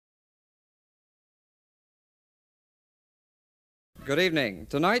Good evening.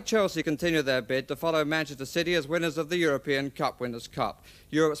 Tonight, Chelsea continue their bid to follow Manchester City as winners of the European Cup Winners' Cup,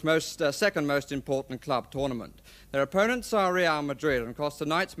 Europe's second most important club tournament. Their opponents are Real Madrid, and of course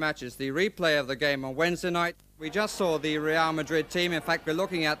tonight's match is the replay of the game on Wednesday night. We just saw the Real Madrid team. In fact, we're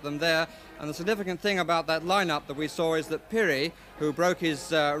looking at them there, and the significant thing about that lineup that we saw is that Piraeus, who broke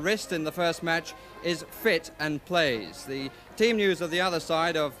his wrist in the first match, is fit and plays. The team news of the other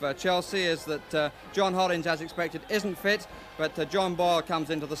side of Chelsea is that John Hollins, as expected, isn't fit, but John Boyle comes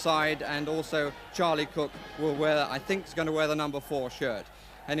into the side, and also Charlie Cook will wear, I think, is going to wear the number 4 shirt.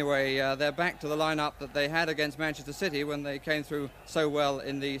 Anyway, they're back to the lineup that they had against Manchester City when they came through so well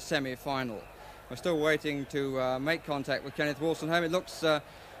in the semi-final. We're still waiting to make contact with Kenneth Wolstenholme. It looks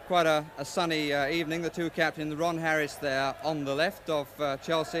quite a sunny evening. The two captains, Ron Harris there on the left of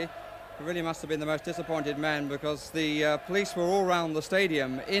Chelsea. He really must have been the most disappointed man, because the police were all around the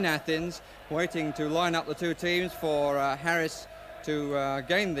stadium in Athens waiting to line up the two teams for Harris to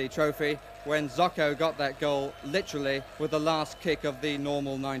gain the trophy when Zocco got that goal literally with the last kick of the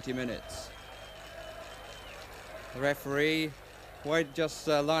normal 90 minutes. The referee just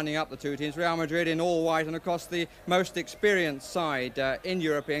lining up the two teams. Real Madrid in all white, and of course the most experienced side in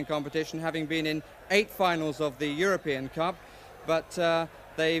European competition, having been in 8 finals of the European Cup, but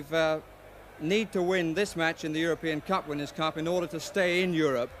they've need to win this match in the European Cup Winners' Cup in order to stay in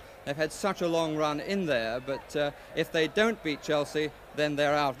Europe. They've had such a long run in there, but if they don't beat Chelsea, then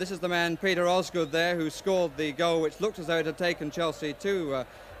they're out. This is the man, Peter Osgood, there, who scored the goal which looked as though it had taken Chelsea to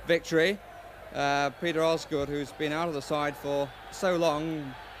victory. Peter Osgood, who's been out of the side for so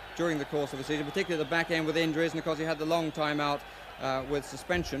long during the course of the season, particularly at the back end with injuries, and of course he had the long time out with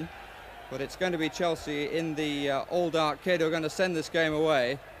suspension. But it's going to be Chelsea in the all-dark kit who are going to send this game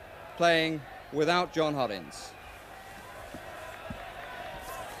away, playing without John Hollins.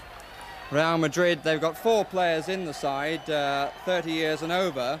 Real Madrid, they've got 4 players in the side, 30 years and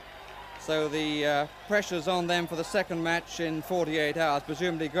over, so the pressure's on them for the second match in 48 hours,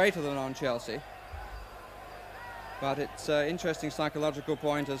 presumably greater than on Chelsea. But it's an interesting psychological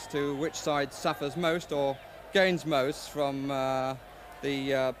point as to which side suffers most or gains most from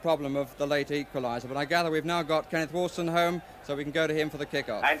the problem of the late equaliser. But I gather we've now got Kenneth Wolstenholme, so we can go to him for the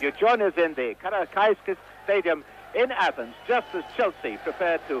kickoff. And you join us in the Karaiskakis Stadium in Athens, just as Chelsea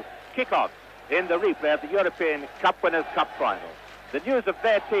prepared to kick off in the replay of the European Cup Winners' Cup final. The news of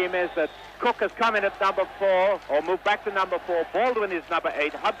their team is that Cook has come in at number 4, or moved back to number 4. Baldwin is number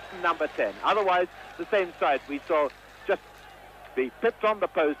 8, Hudson number 10. Otherwise, the same side we saw just be pipped on the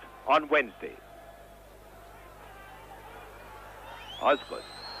post on Wednesday. Osgood.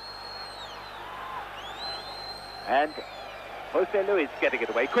 And Jose Luis getting it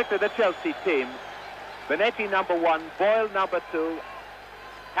away. Quickly, the Chelsea team. Benetti number 1, Boyle number 2,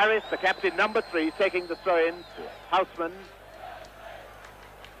 Harris, the captain, number 3, taking the throw-in to Houseman.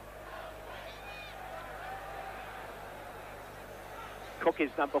 Cook is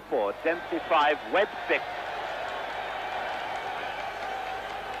number 4, Dempsey 5, Webb 6.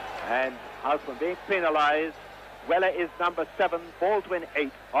 And Houseman being penalised. Weller is number 7, Baldwin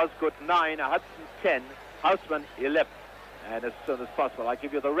 8, Osgood 9, Hudson 10, Houseman 11. And as soon as possible, I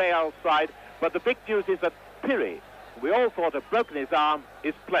give you the Real side. But the big news is that Piraeus, we all thought had broken his arm,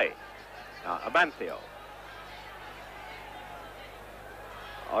 is playing. Now, Amancio.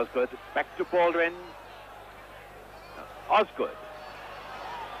 Osgood back to Baldwin. Osgood.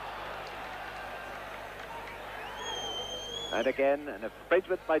 And again, an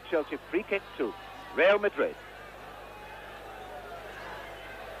infringement by Chelsea, free kick to Real Madrid.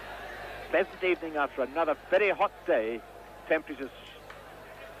 Pleasant evening after another very hot day. Temperatures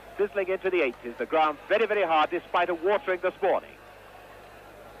sizzling into the 80s. The ground very, very hard despite a watering this morning.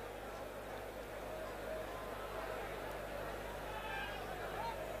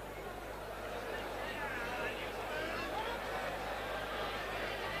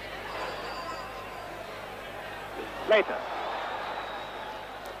 Later.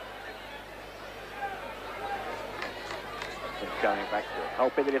 Going back to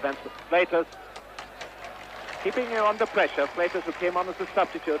helping the defence with Flatus. Keeping him under pressure. Flatus, who came on as a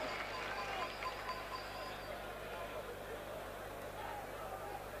substitute.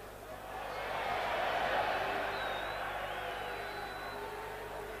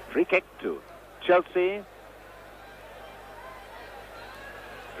 Free kick to Chelsea.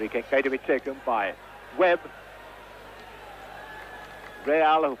 Free kick going to be taken by Webb.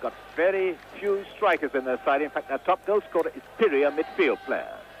 Real, who've got very few strikers in their side. In fact, their top goal scorer is Piraeus, a midfield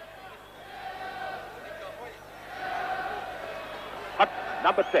player. Hudson,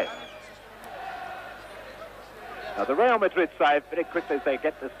 number 10. Now, the Real Madrid side, very quickly as they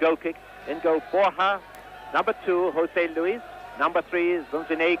get this goal kick. In goal, Borja. Number 2, Jose Luis. Number 3 is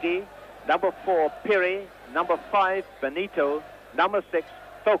Zunzinegi. Number 4, Piri. Number 5, Benito. Number 6,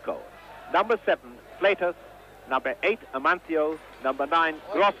 Toko. Number 7, Fleitas. Number 8, Amancio. Number 9,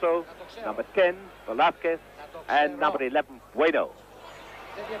 Grosso. Number 10, Velasquez. And number 11, Bueno.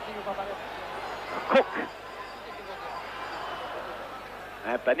 Cook.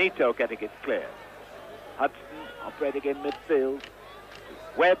 And Benito getting it clear. Hudson operating in midfield.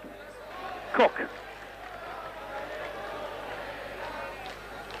 Webb. Cook.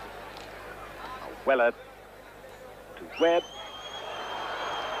 Weller to Webb.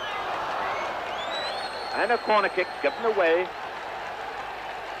 And a corner kick given away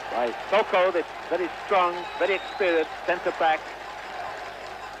by Soko, this very strong, very experienced centre-back.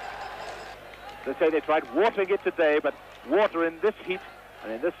 They say they tried watering it today, but water in this heat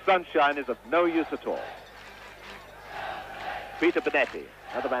and in this sunshine is of no use at all. Peter Benetti,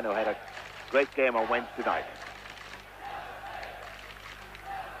 another man who had a great game on Wednesday night.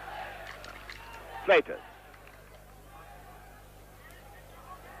 Fleitas.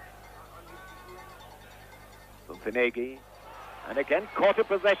 Zunzinegi. And again, quarter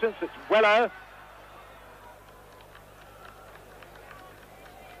possessions. It's Weller.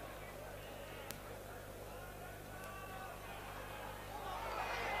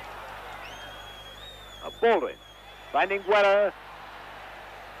 Baldwin finding Weller.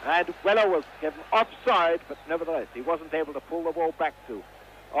 And Weller was given offside, but nevertheless, he wasn't able to pull the ball back to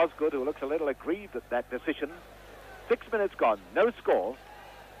Osgood, who looks a little aggrieved at that decision. 6 minutes gone, no score.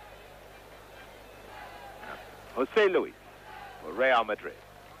 Jose Luis for Real Madrid.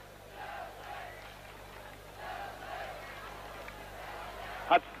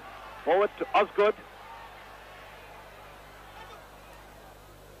 Hudson forward to Osgood.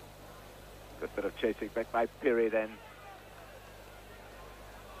 Good bit of chasing back by Piri then.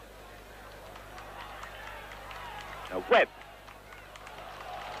 Now Webb.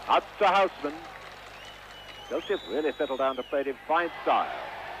 Out to Houseman. Joseph really settled down to play it in fine style.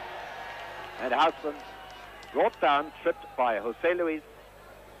 And Houseman brought down, tripped by Jose Luis.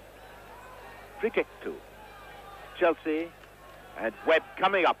 Free kick to Chelsea. And Webb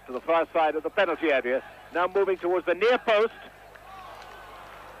coming up to the far side of the penalty area. Now moving towards the near post.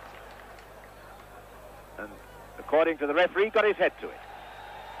 And according to the referee, got his head to it.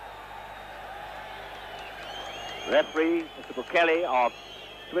 Referee, Mr. Bukele of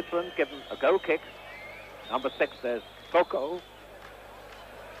Switzerland, given a goal kick. Number 6, there's Soko.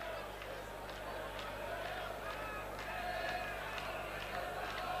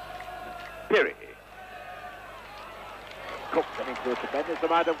 Piri. Cook getting through a tremendous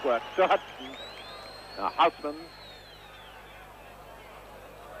amount of work. So Hudson. Now Houseman.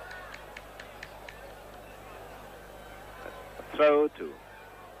 A throw to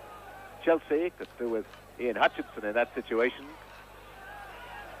Chelsea. Could do with Ian Hutchinson in that situation.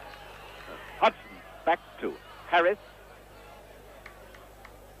 Hudson back to Harris.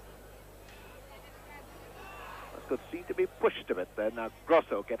 That could seem to be pushed a bit there. Now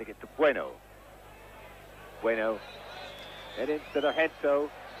Grosso getting it to Bueno. Bueno head into the Hento.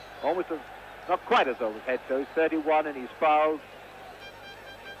 Almost as, not quite as old as Hento. He's 31 and he's fouled.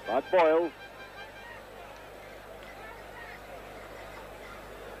 But Boyle.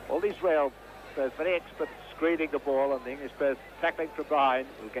 All these Real players very expert at screening the ball, and the English players tackling from behind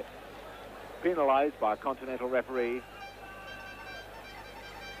will get penalised by a continental referee.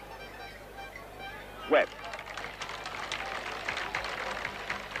 Webb.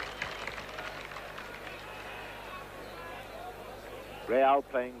 Real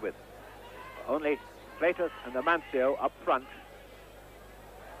playing with only Fleitas and Amancio up front.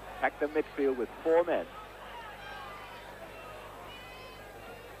 Pack the midfield with 4 men.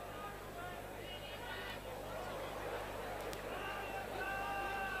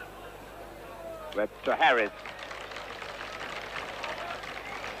 Webb to Harris.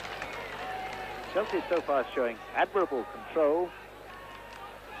 Chelsea so far showing admirable control.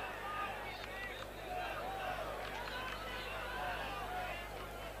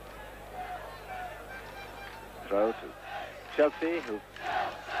 Throw to Chelsea, who've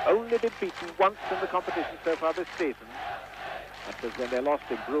only been beaten once in the competition so far this season. That was when they lost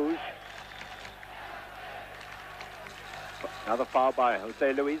in Bruges. Another foul by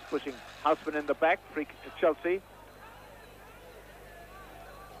Jose Luis, pushing Houseman in the back. Free kick to Chelsea.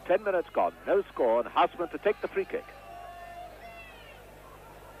 10 minutes gone, no score, and Houseman to take the free kick.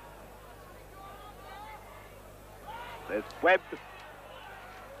 There's Webb.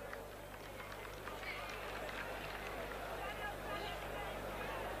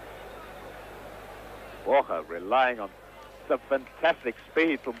 Walker relying on some fantastic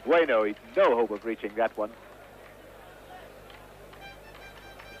speed from Bueno. He's no hope of reaching that one.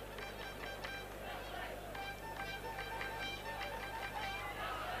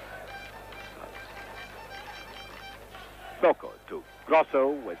 Grosso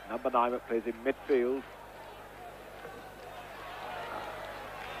with number 9 that plays in midfield.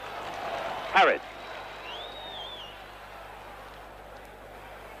 Harris.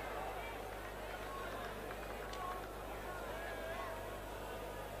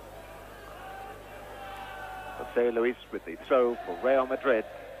 Jose Luis with the throw for Real Madrid.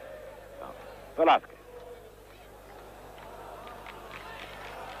 Velasquez.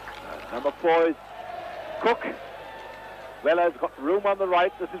 Number 4 is Cook. Weller's got room on the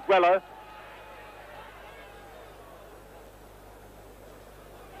right. This is Weller.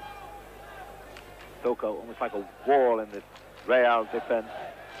 Toko almost like a wall in this Real defense.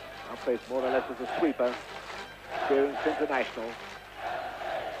 Now plays more or less as a sweeper. Experienced international.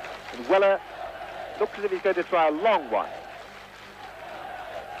 And Weller looks as if he's going to try a long one.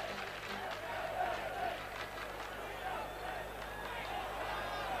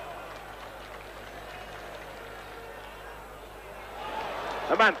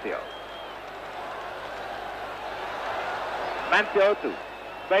 Mancio. Mancio to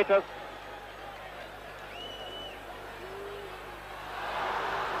Piraeus.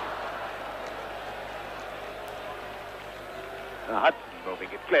 Hudson moving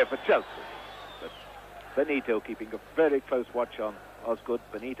it clear for Chelsea. But Benito keeping a very close watch on Osgood.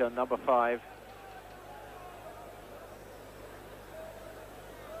 Benito, number 5.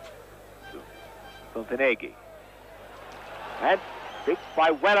 Fonteneghi. And big by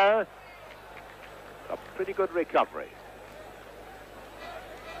Weller. A pretty good recovery.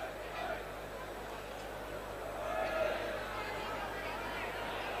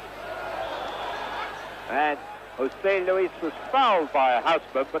 And Jose Luis was fouled by a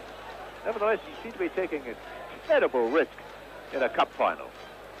houseman, but nevertheless he seems to be taking a terrible risk in a cup final.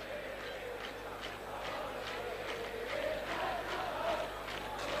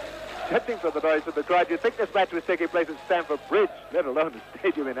 Tempting for the noise of the crowd. You'd think this match was taking place at Stamford Bridge, let alone the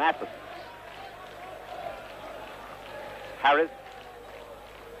stadium in Athens. Harris.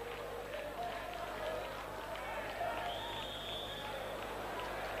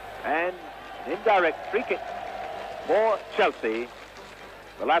 And an indirect free kick for Chelsea.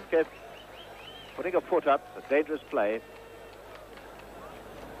 Velasquez putting a foot up, a dangerous play.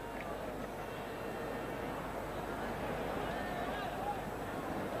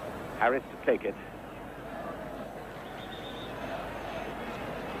 Harris to take it.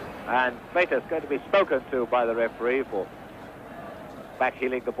 And Piraeus going to be spoken to by the referee for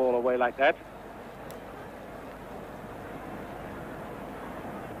backheeling the ball away like that.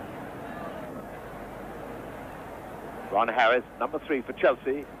 Ron Harris, number 3 for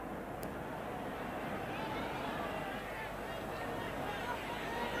Chelsea.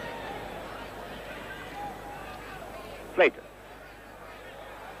 Slater.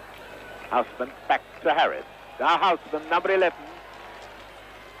 Houseman back to Harris. Now Houseman, number 11.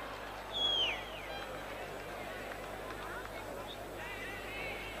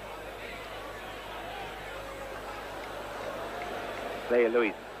 Jose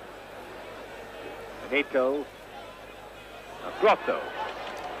Luis. Benito. Grosso.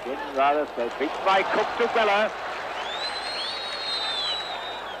 In rather slow. Big by Cook to Weller.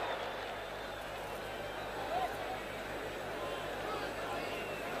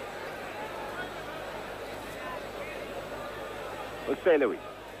 Jose Luis.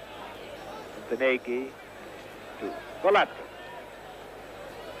 Fonteneghi to Velasquez.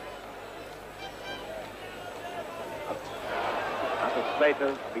 Under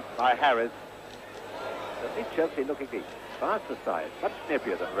Slater, beat by Harris. Certainly Chelsea looking the faster side, much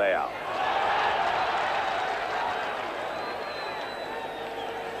snippier than Real.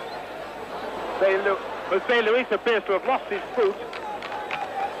 Jose Luis appears to have lost his boot.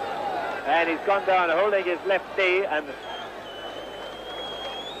 And he's gone down holding his left knee, and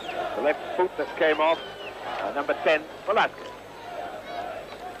the left foot that came off, number 10, Velasquez.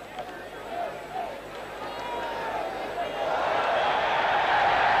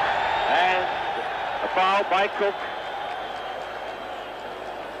 And a foul by Cook.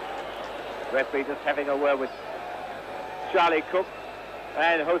 Referee just having a word with Charlie Cook.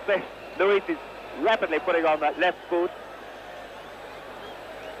 And Jose Luis is rapidly putting on that left boot.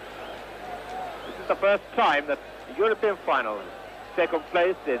 This is the first time that the European final has taken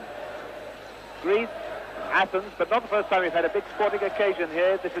place in Greece, Athens, but not the first time we've had a big sporting occasion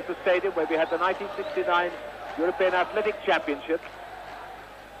here. This is the stadium where we had the 1969 European Athletic Championship.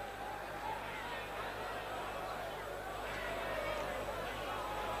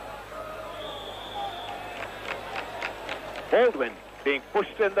 Baldwin being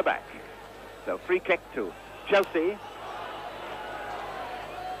pushed in the back. So free kick to Chelsea.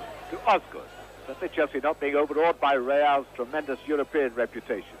 To Osgood. Certainly Chelsea not being overawed by Real's tremendous European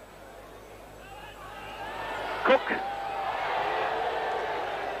reputation. Cook.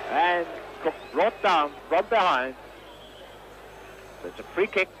 And Cook brought down from behind. So it's a free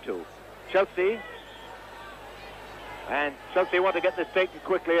kick to Chelsea. And Chelsea want to get this taken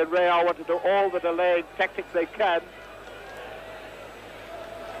quickly, and Real want to do all the delaying tactics they can.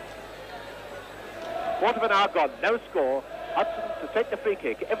 Quarter of an hour gone, no score. Hudson to take the free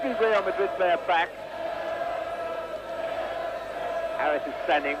kick. Every Real Madrid player back. Harris is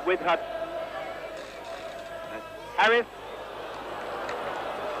standing with Hudson. And Harris.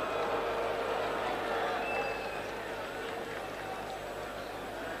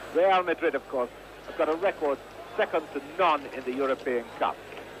 Real Madrid, of course, have got a record second to none in the European Cup.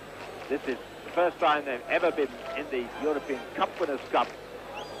 This is the first time they've ever been in the European Cup Winners' Cup.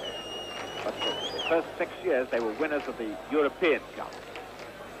 But for the first 6 years, they were winners of the European Cup.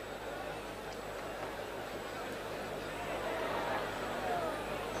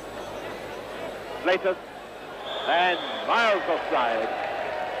 Slater, and miles offside.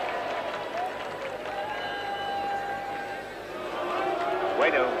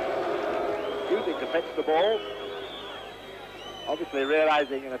 Bueno, using to fetch the ball. Obviously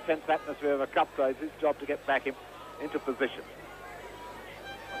realizing in a tense atmosphere of a cup tie, it's his job to get back into position.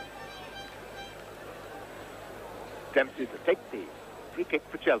 Dempsey to take the free kick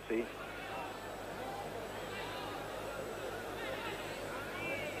for Chelsea.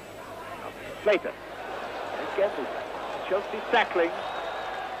 Slater. Again, Chelsea tackling.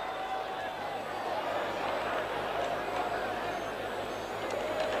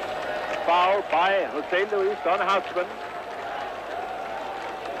 Foul by Jose Luis on Houseman.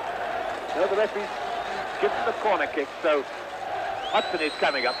 No, the referee's given the corner kick, so Hudson is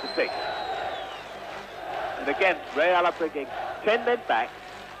coming up to take. And again, Real are bringing 10 men back.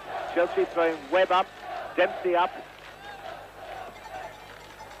 Chelsea throwing Webb up, Dempsey up.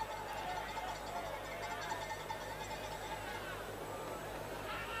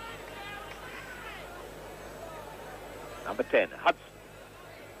 Number 10, Hudson.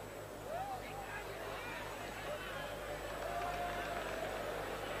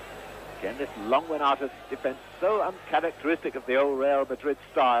 Again, this long one out of defence, so uncharacteristic of the old Real Madrid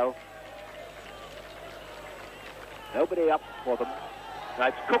style. Nobody up for them. Now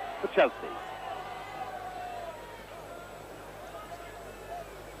it's Cook for Chelsea.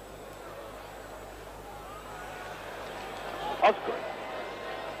 Osgood.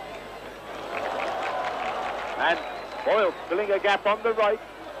 And Boyle filling a gap on the right.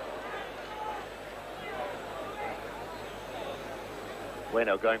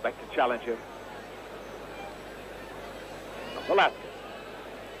 Bueno going back to challenge him. Velasquez.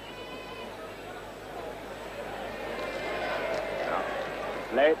 Now,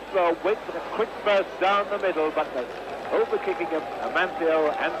 late throw, wait for the quick burst down the middle, but the over-kicking of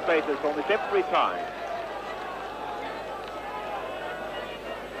Amancio and Freitas almost every time.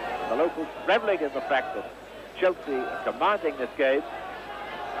 The locals reveling in the fact that Chelsea are commanding this game.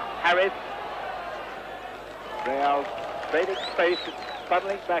 Harris. Real trading space,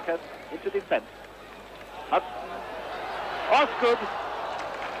 funneling back into defence. Hudson. Osgood.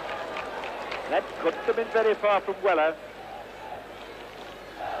 That couldn't have been very far from Weller.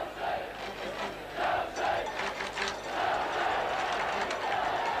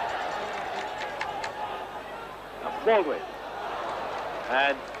 And Baldwin.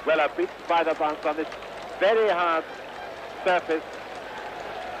 And Weller beaten by the bounce on this very hard surface.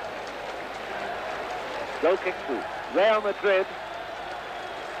 Goal kick to Real Madrid,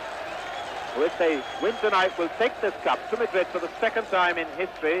 who, if they win tonight, will take this cup to Madrid for the second time in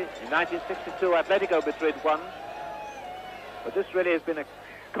history. In 1962, Atletico Madrid won. But this really has been a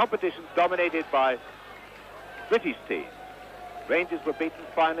competition dominated by British teams. Rangers were beaten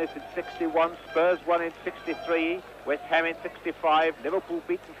finalists in 61, Spurs won in 63, West Ham in 65, Liverpool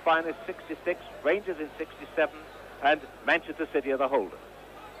beaten finalists 66, Rangers in 67, and Manchester City are the holders.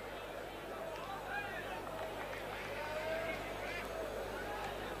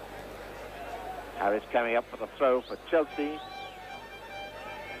 Harris coming up for the throw for Chelsea.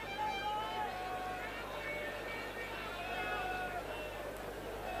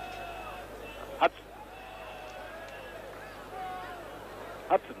 Hudson.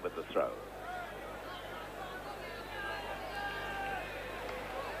 Hudson with the throw.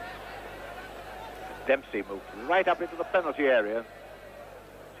 Dempsey moved right up into the penalty area.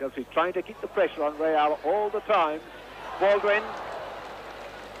 Chelsea trying to keep the pressure on Real all the time. Baldwin.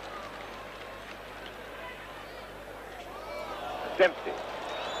 Dempsey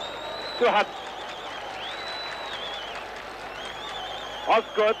to Hudson.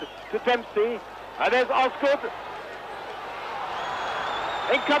 Osgood to Dempsey. And there's Osgood.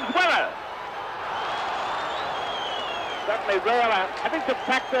 In comes Weller. Certainly Real are having to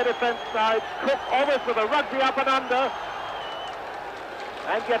pack their defence side. Cook almost with a rugby up and under.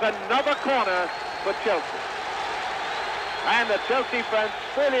 And get another corner for Chelsea. And the Chelsea fans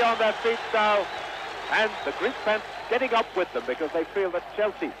really on their feet now. And the Greek fans getting up with them because they feel that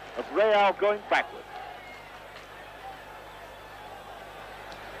Chelsea of Real going backwards.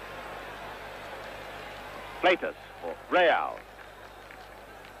 Piraeus for Real.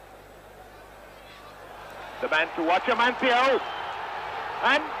 The man to watch, Amancio.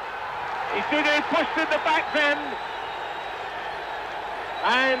 And he's seen it pushed in the back then.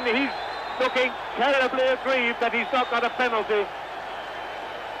 And he's looking terribly aggrieved that he's not got a penalty.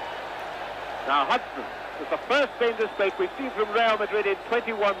 Now Hudson was the first dangerous break we've seen from Real Madrid in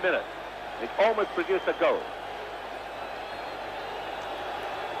 21 minutes. It almost produced a goal.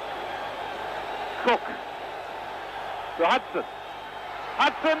 Cook to Hudson.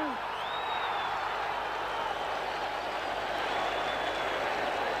 Hudson.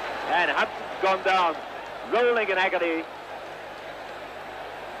 And Hudson's gone down, rolling in agony.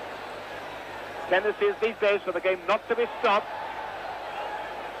 Tendencies these days for the game not to be stopped.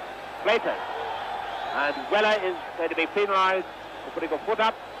 Piraeus. And Weller is going to be penalised for putting a foot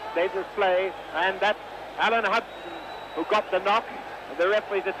up. Dangerous play. And that's Alan Hudson who got the knock. And the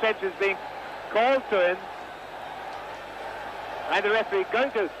referee's attention is being called to him. And the referee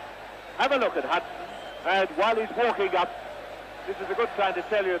going to have a look at Hudson. And while he's walking up, this is a good time to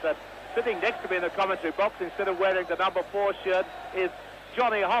tell you that sitting next to me in the commentary box, instead of wearing the number 4 shirt, is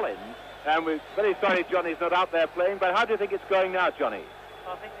Johnny Hollins. And we're very sorry Johnny's not out there playing, but how do you think it's going now, Johnny?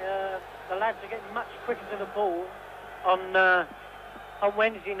 I think the lads are getting much quicker to the ball on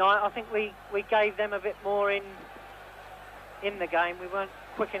Wednesday night. I think we gave them a bit more in the game. We weren't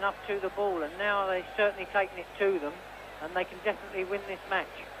quick enough to the ball, and now they're certainly taking it to them, and they can definitely win this match.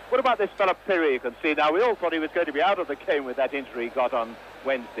 What about this fella Piraeus? You can see now we all thought he was going to be out of the game with that injury he got on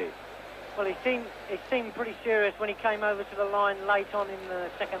Wednesday. Well, it seemed pretty serious when he came over to the line late on in the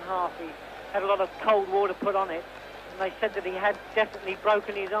second half. He had a lot of cold water put on it, and they said that he had definitely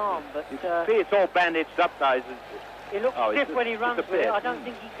broken his arm. But you see, it's all bandaged up now. He looks stiff when he runs with it. I don't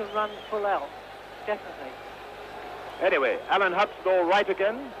think he can run full out. Definitely. Anyway, Alan Hudson all right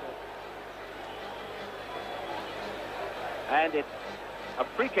again. And it's a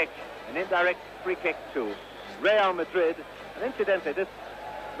free kick, an indirect free kick to Real Madrid. And incidentally, this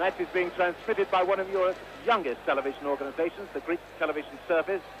match is being transmitted by one of Europe's youngest television organizations, the Greek Television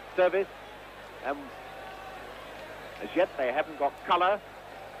Service. As yet, they haven't got colour.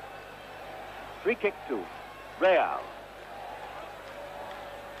 Free kick to Real.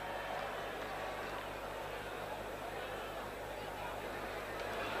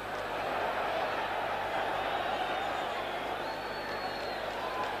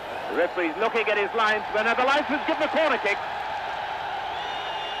 The referee's looking at his linesman, and the linesman's given a corner kick.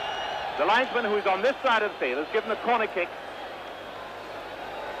 The linesman, who's on this side of the field, has given a corner kick.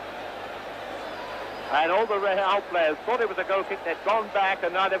 And all the Real players thought it was a goal kick. They'd gone back,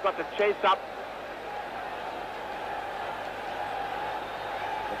 and now they've got to chase up.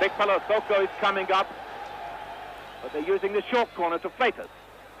 The big fellow Soko is coming up, but they're using the short corner to Piraeus.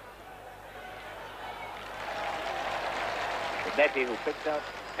 The Netty, who picked out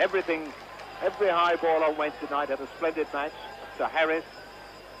everything, every high ball on Wednesday night, had a splendid match. To Harris.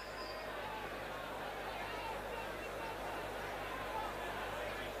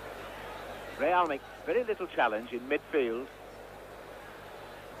 Real make very little challenge in midfield.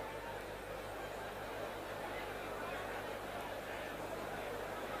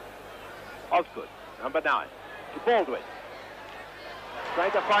 Osgood, number 9, to Baldwin.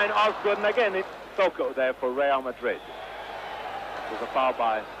 Trying to find Osgood, and again it's Soko there for Real Madrid. It was a foul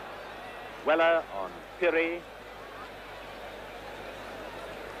by Weller on Piraeus.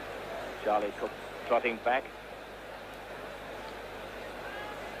 Charlie Cook trotting back.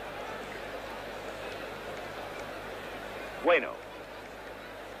 Bueno.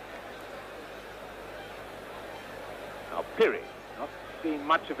 Now Piraeus, not seen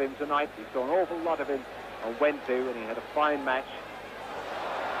much of him tonight. He saw an awful lot of him on Wednesday when he had a fine match.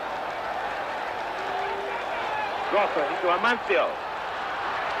 Grosser into Amancio.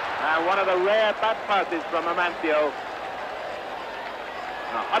 And one of the rare bad passes from Amancio.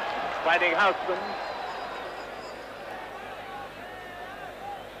 Now Hudson finding Houseman.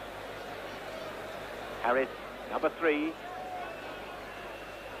 Harris, number 3.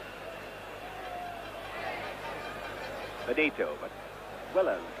 Benito, but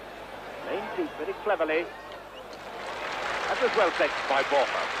Weller lanes it very cleverly. That was well taken by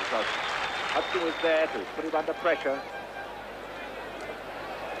Borja, because Hudson was there to put him under pressure.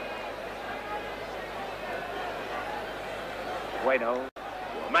 Bueno,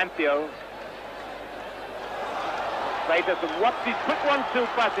 Mancio. Freitas, and what's these quick 1-2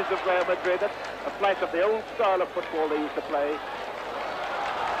 passes of Real Madrid? That's a flash of the old style of football they used to play.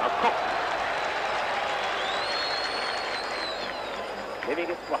 Now Cook. Giving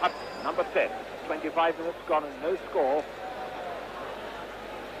it to Hudson, number 10. 25 minutes gone and no score.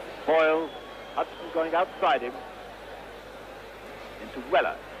 Boyle, Hudson going outside him. Into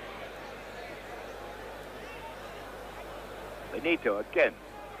Weller. Benito again.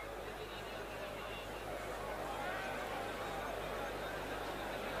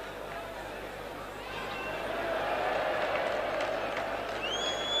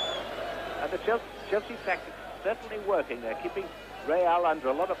 And the Chelsea tactics certainly working. They're keeping Real under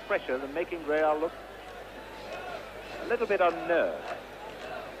a lot of pressure and making Real look a little bit unnerved.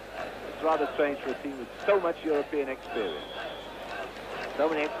 It's rather strange for a team with so much European experience. So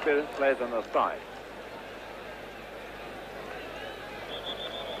many experienced players on their side.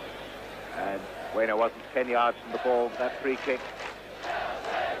 And Bueno wasn't 10 yards from the ball for that free kick.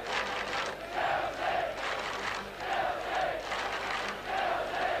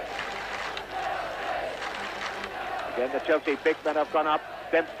 Again, the Chelsea big men have gone up.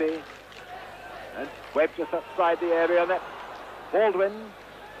 Dempsey. And Webb just outside the area. And that Baldwin.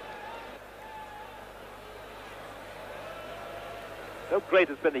 So great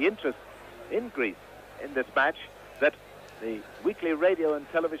has been the interest in Greece in this match that the weekly radio and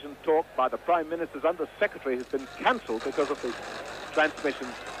television talk by the Prime Minister's Under-Secretary has been cancelled because of the transmission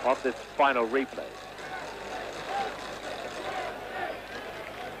of this final replay.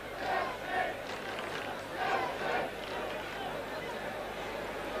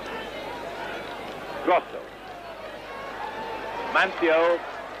 Grosso. Mancio.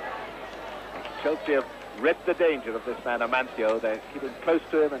 Chelsea have read the danger of this man, Amancio. They're keeping close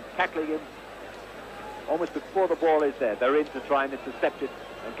to him and tackling him almost before the ball is there. They're in to try and intercept it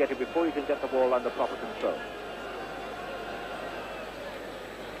and get it before you can get the ball under proper control.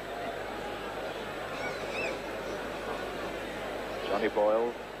 Johnny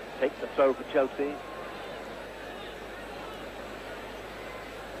Boyle takes the throw for Chelsea.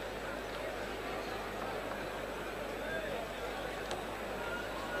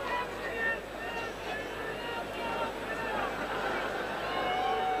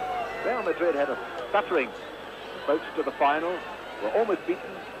 Real Madrid had a stuttering approach to the final. Were almost beaten.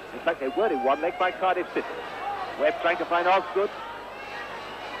 In fact, they were in one leg by Cardiff City. Webb trying to find Osgood.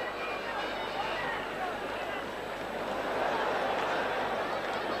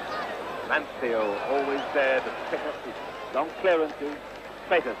 Mancio always there to pick up his long clearances.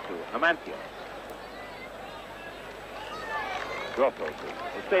 Freitas to Amancio. Grosso to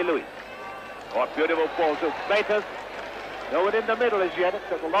Jose Luis. Oh, a beautiful ball to Freitas. No one in the middle as yet,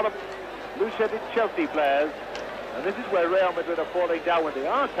 except a lot of loose-headed Chelsea players. And this is where Real Madrid are falling down when they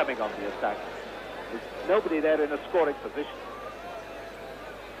are coming on the attack. There's nobody there in a scoring position.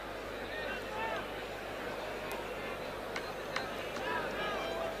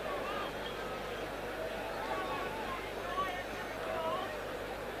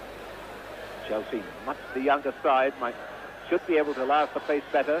 Chelsea, much the younger side, should be able to last the pace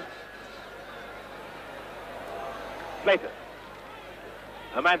better. Freitas.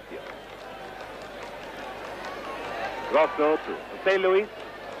 Amancio. Grosso to Jose Luis.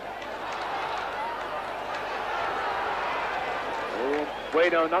 Oh,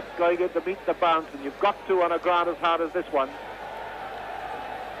 Bueno not going in to meet the bounce, and you've got to on a ground as hard as this one.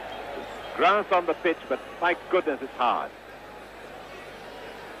 Grass on the pitch, but my goodness, it's hard.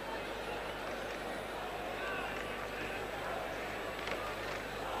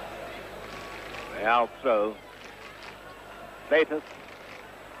 Real throw. Freitas.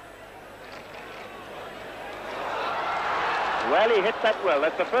 Well, he hit that well.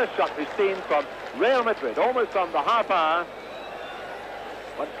 That's the first shot we've seen from Real Madrid, almost on the half hour.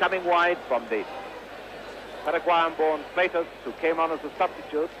 One coming wide from the Paraguayan-born Freitas, who came on as a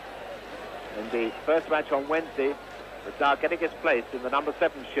substitute in the first match on Wednesday, but now getting his place in the number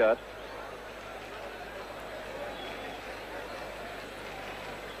 7 shirt.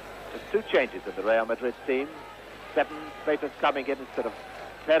 There's 2 changes in the Real Madrid team. 7 Freitas coming in instead of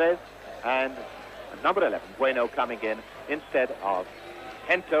Perez, and number 11, Bueno, coming in instead of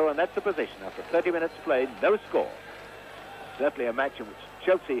Hento, and that's the position after 30 minutes played, no score. Certainly a match in which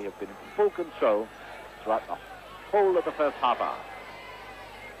Chelsea have been in full control throughout the whole of the first half hour.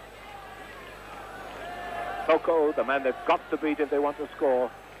 Coco, the man they've got to beat if they want to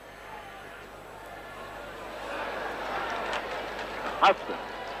score. Hudson.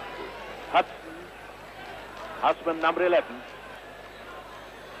 Houseman, number 11.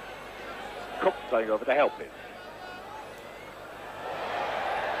 Cook going over to help him.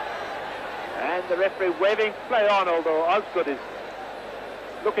 And the referee waving play on, although Osgood is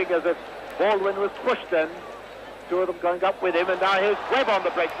looking as if Baldwin was pushed in. Two of them going up with him, and now here's Webb on the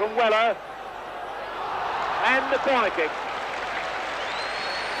break from Weller. And the corner kick.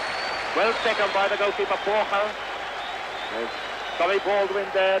 Well taken by the goalkeeper, Borja. There's Tommy Baldwin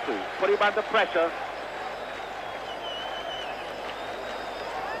there to put him under pressure.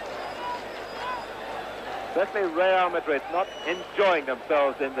 Certainly Real Madrid not enjoying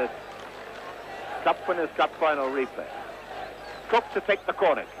themselves in this Cup Winners' Cup final replay. Cook to take the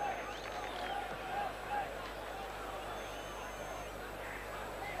corner.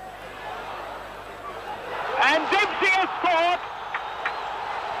 And Dempsey has scored!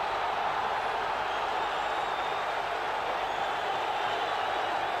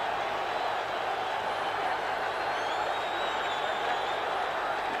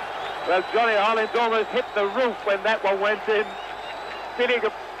 Well, Johnny Hollins almost hit the roof when that one went in. Feeling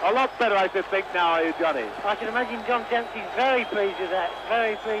a lot better, I should think, now, are you, Johnny? I can imagine John Dempsey's very pleased with that.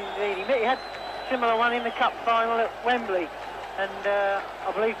 Very pleased indeed. He had a similar one in the Cup final at Wembley. And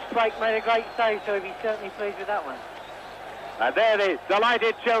I believe Sprake made a great save, so he'd be certainly pleased with that one. And there the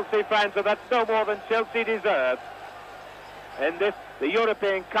delighted Chelsea fans, and that's no more than Chelsea deserve. In this, the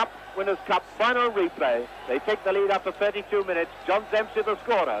European Cup Winners' Cup final replay, they take the lead after 32 minutes. John Dempsey, the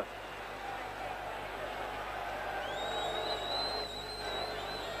scorer.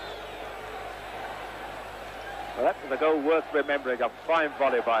 Well, that was a goal worth remembering, a fine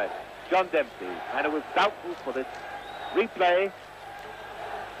volley by John Dempsey, and it was doubtful for this replay.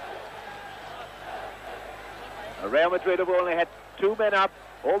 Real Madrid have only had 2 men up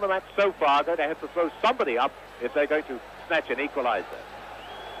all the match so far. Going to have to throw somebody up if they're going to snatch an equaliser.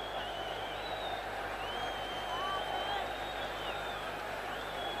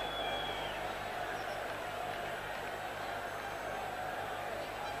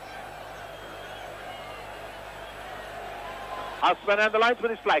 Houseman and the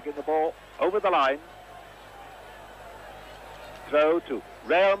linesman is flagging the ball over the line. Throw to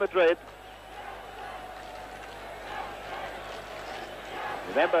Real Madrid.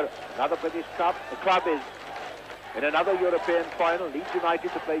 Remember, another British Cup. The club is in another European final. Leeds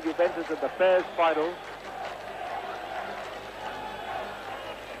United to play Juventus in the Fairs final.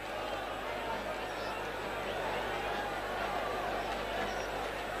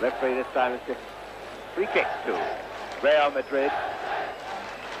 Referee this time is given free kick to Real Madrid.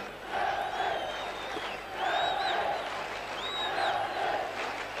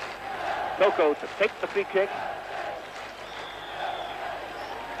 Toko to take the free kick.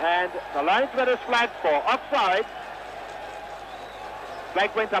 And the linesman is flagged for offside.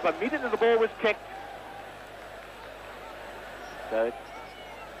 Flag went up immediately the ball was kicked. So it's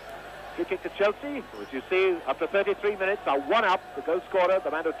free kick to Chelsea, which you see after 33 minutes are 1 up. The goal scorer,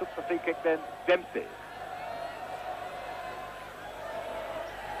 the man who took the free kick then, Dempsey.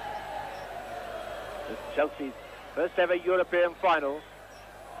 This is Chelsea's first ever European final.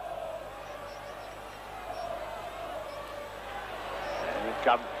 And here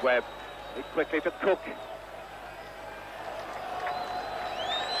comes Webb. Very quickly to Cook.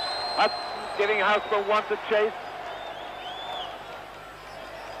 Hudson giving Houseman one to chase.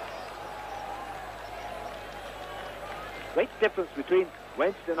 Great difference between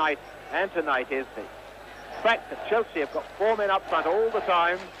Wednesday night and tonight is the fact that Chelsea have got 4 men up front all the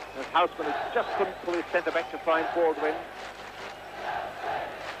time, and Houseman just couldn't pull his centre back to find Baldwin.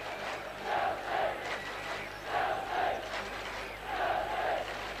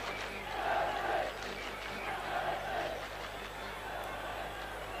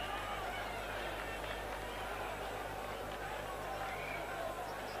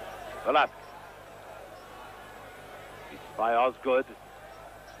 Velasquez. By Osgood,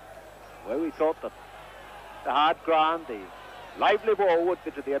 where we thought that the hard ground, the lively ball would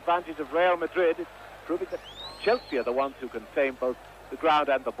be to the advantage of Real Madrid. It's proving that Chelsea are the ones who can claim both the ground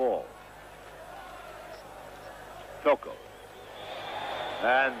and the ball. Toko.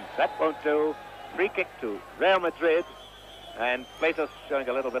 And that won't do. Free kick to Real Madrid. And Platos showing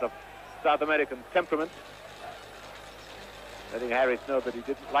a little bit of South American temperament, letting Harris know that he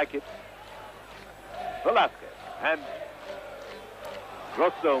didn't like it. Velasquez. And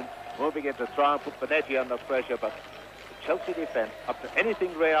Grosso moving in to try and put Benetti under pressure, but the Chelsea defence up to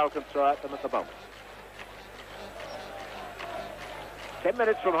anything Real can throw at them at the moment. 10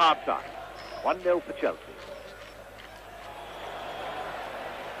 minutes from half-time. 1-0 for Chelsea.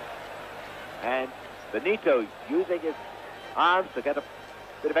 And Benito using his arms to get a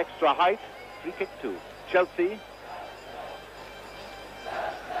bit of extra height. Free kick to Chelsea.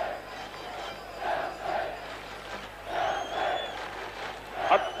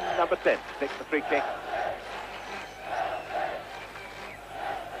 Hudson, number 10, takes the free kick.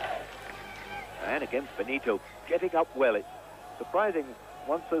 And again, Benito getting up well. It's surprising,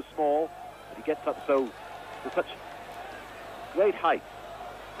 one so small, but he gets up to such great height.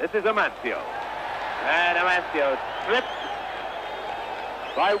 This is Amancio. And Amancio tripped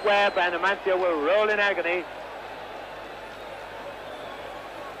by Webb, and Amancio will roll in agony.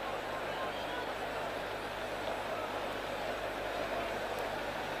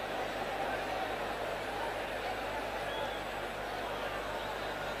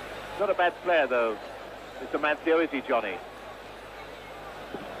 Not a bad player, though, Mr. Amancio, is he, Johnny?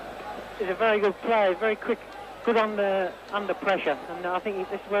 He's a very good player, very quick, good under pressure, and I think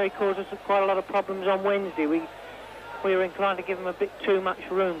this is where he caused us quite a lot of problems on Wednesday. We were inclined to give them a bit too much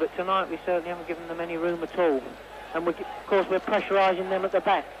room, but tonight we certainly haven't given them any room at all. And of course we're pressurising them at the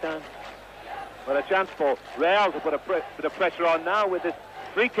back. So. Well, a chance for Real to put a bit of pressure on now with this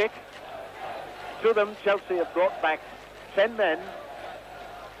free kick. To them, Chelsea have brought back 10 men.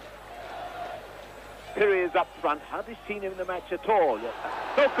 Piri is up front. Hardly seen him in the match at all.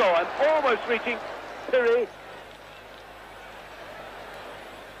 Soko, and almost reaching Piri.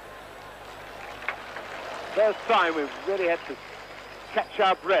 First time we've really had to catch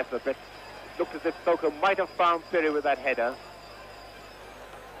our breath a bit. It looked as if Soko might have found Piri with that header.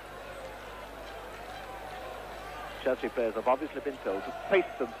 Chelsea players have obviously been told to pace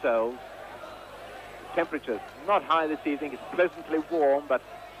themselves. The temperature's not high this evening. It's pleasantly warm, but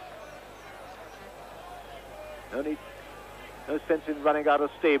no sense in running out of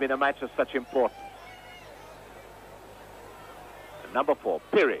steam in a match of such importance. And number 4,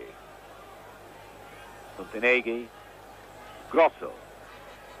 Piri. Monteneghi, Grosso.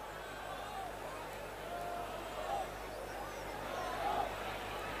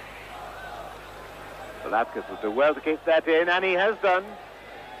 Velasquez will do well to keep that in, and he has done.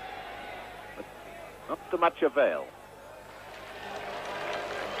 But not to much avail.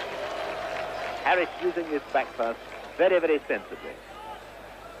 Harris using his back pass very, very sensibly.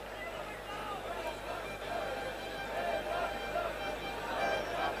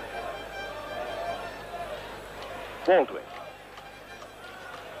 Baldwin.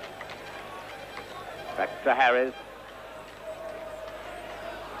 Back to Harris.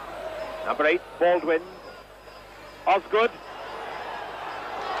 Number 8, Baldwin. Osgood.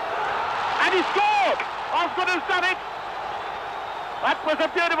 And he scored! Osgood has done it! That was a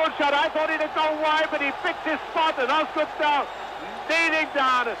beautiful shot. I thought he'd have gone wide, but he picked his spot, and Osgood down, kneeling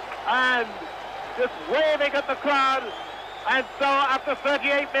down and just waving at the crowd. And so after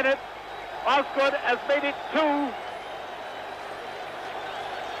 38 minutes, Osgood has made it 2.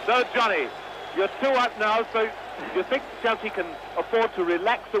 So, Johnny, you're 2 up now, so you think Chelsea can afford to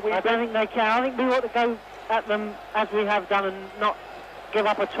relax a wee bit? I don't think they can. I think we ought to go at them as we have done and not give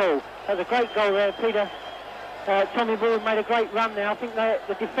up at all. That was a great goal there, Peter. Tommy Bourne made a great run there. I think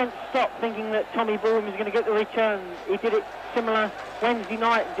the defence stopped thinking that Tommy Bourne was going to get the return. He did it similar Wednesday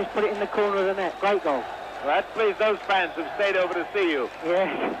night and just put it in the corner of the net. Great goal. Well, that pleased those fans who've stayed over to see you.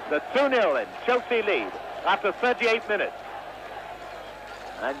 Yeah. The 2-0 and Chelsea lead after 38 minutes.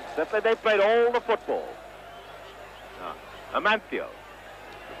 And they played all the football. Amancio.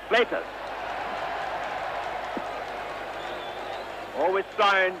 Slater. Always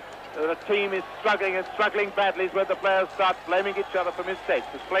sign that a team is struggling and struggling badly is when the players start blaming each other for mistakes.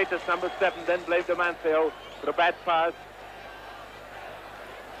 The Slater's number 7 then blamed Amancio for a bad pass.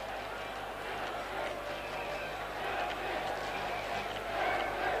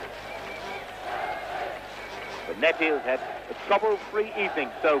 Nettie has had a trouble-free evening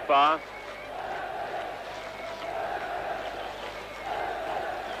so far.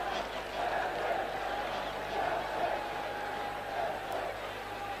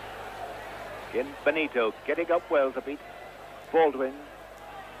 Again, Benito getting up well to beat Baldwin.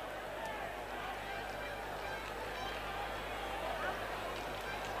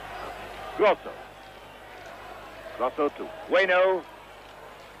 Grosso. Grosso to Bueno.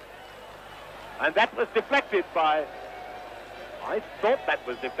 And that was deflected by... I thought that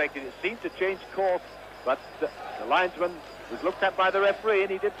was deflected. It seemed to change course, but the linesman was looked at by the referee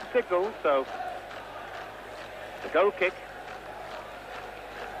and he did signal, so... The goal kick.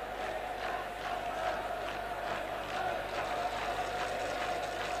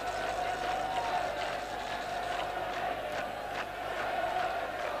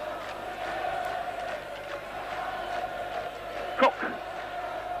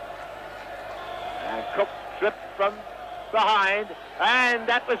 behind, and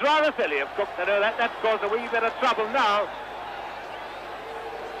that was rather silly of Cook to do that. That's caused a wee bit of trouble now.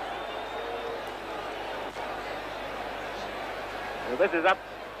 Well, this is up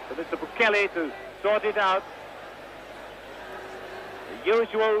to Mr. Bukele to sort it out. The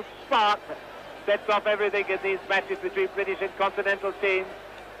usual spark sets off everything in these matches between British and continental teams.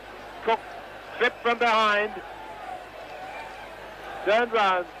 Cook stripped from behind, turned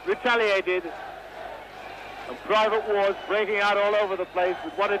round, retaliated, and private wars breaking out all over the place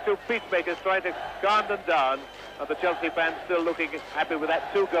with one or two peacemakers trying to calm them down, and the Chelsea fans still looking happy with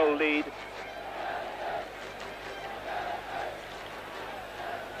that 2-goal lead.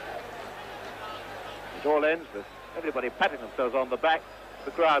 It all ends with everybody patting themselves on the back,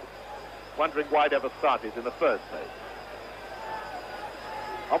 the crowd wondering why it ever started in the first place.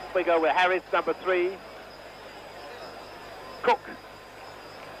 Off we go with Harris, number 3. Cook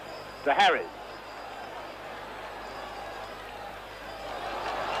to Harris.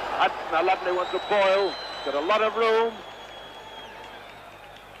 Hudson, a lovely one to Boyle. Got a lot of room.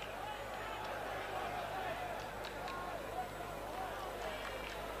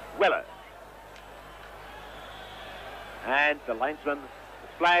 Weller. And the linesman is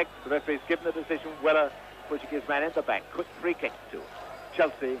flagged. The referee's given the decision. Weller pushing his man in the back. Quick free kick to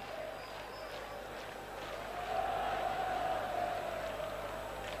Chelsea.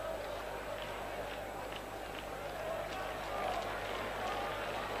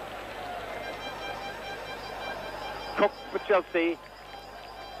 Cook for Chelsea.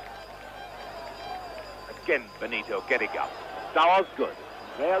 Again, Benito getting up. Stowers good.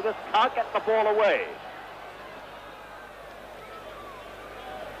 Real just can't get the ball away.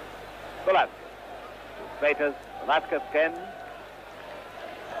 Velasquez. Vegas. Velasquez again.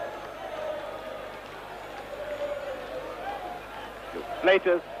 To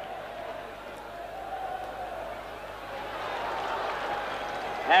Flatus.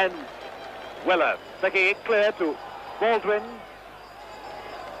 And Weller taking it clear to Baldwin.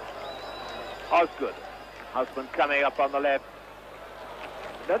 Osgood. Husband coming up on the left.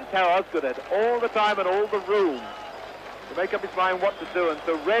 Notice how Osgood had all the time and all the room to make up his mind what to do, and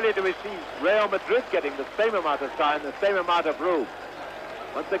so rarely do we see Real Madrid getting the same amount of time, the same amount of room.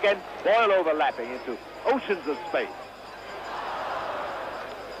 Once again, Boyle overlapping into oceans of space.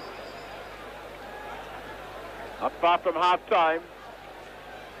 Not far from half-time.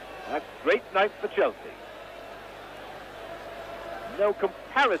 A great night for Chelsea. No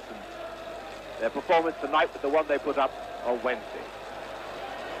comparison, their performance tonight with the one they put up on Wednesday.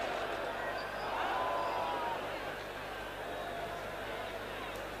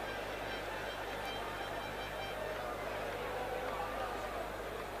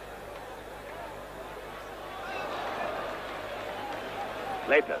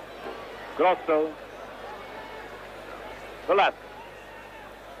 Later, Grosso, Velasquez.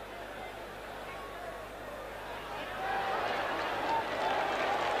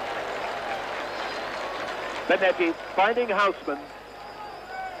 Benetti finding Houseman.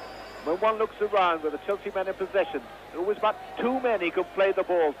 When one looks around with the Chelsea men in possession, there was but 2 men he could play the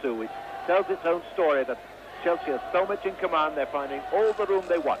ball to. It tells its own story that Chelsea has so much in command, they're finding all the room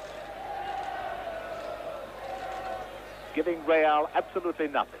they want. Giving Real absolutely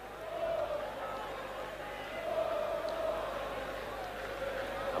nothing.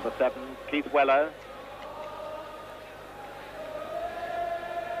 Number 7, Keith Weller.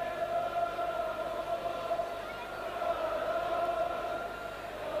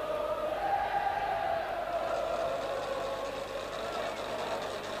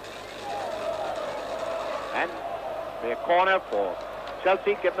 And the corner for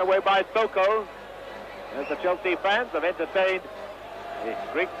Chelsea, given away by Soko. As the Chelsea fans have entertained the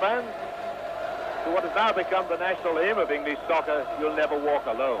Greek fans to what has now become the national aim of English soccer, you'll never walk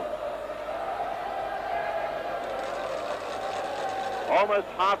alone. Almost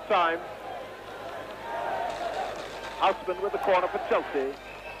half-time. Houseman with the corner for Chelsea.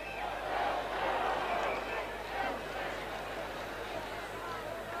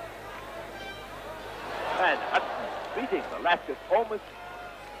 And Hudson beating Velasquez almost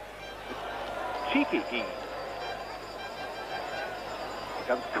cheeky ease. Here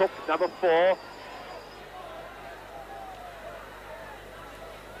comes Cook, number 4.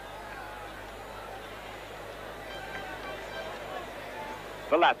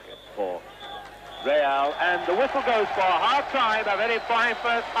 Velasquez for Real, and the whistle goes for half-time. A very fine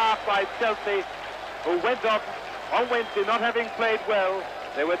first half by Chelsea, who went off on Wednesday not having played well.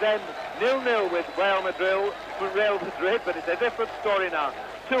 They were then 0-0 with Real Madrid, but it's a different story now.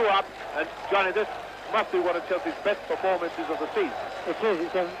 2 up, and Johnny, this must be one of Chelsea's best performances of the season. It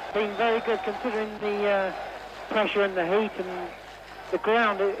is. It's been very good considering the pressure and the heat and the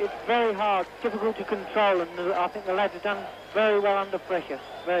ground, it's very hard, difficult to control, and I think the lads have done very well under pressure,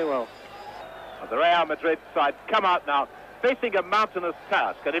 very well. Well, the Real Madrid side come out now, facing a mountainous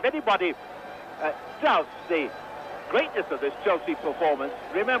task, and if anybody doubts the greatness of this Chelsea performance,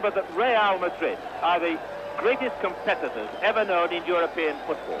 remember that Real Madrid are the greatest competitors ever known in European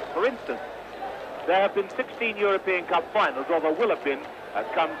football. For instance, there have been 16 European Cup finals, or there will have been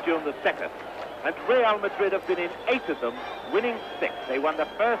come June the 2nd. And Real Madrid have been in 8 of them, winning 6. They won the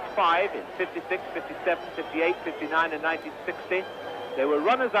first 5 in 56, 57, 58, 59 and 1960. They were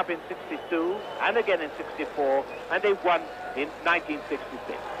runners-up in 62 and again in 64, and they won in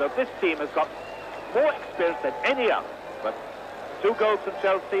 1966. So this team has got more experience than any other. But 2 goals from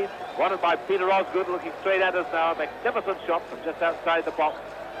Chelsea, one by Piraeus, looking straight at us now. A magnificent shot from just outside the box.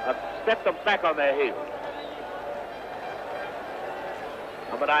 Set them back on their heels.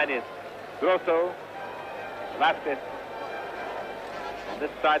 Number 9 is Grosso, Vasquez. On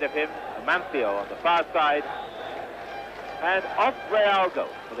this side of him, Amancio on the far side. And off Real goes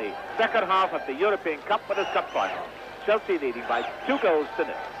for the second half of the European Cup Winners' Cup final. Chelsea leading by 2 goals to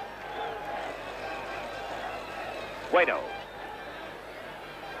 0. Bueno.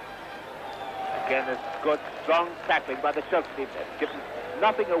 Again, this good, strong tackling by the Chelsea team. They've given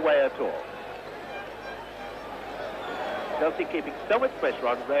nothing away at all. Chelsea keeping so much pressure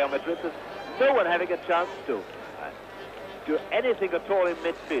on Real Madrid. There's no one having a chance to do anything at all in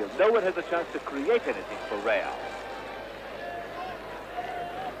midfield. No one has a chance to create anything for Real.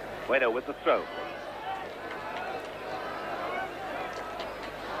 Bueno with the throw.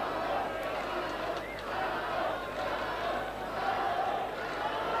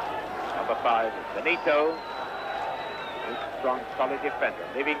 Number 5 is Benito. Good, strong, solid defender.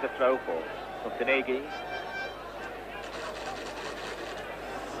 Leaving the throw for Montenegro.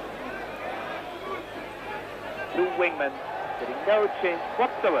 Two wingmen getting no change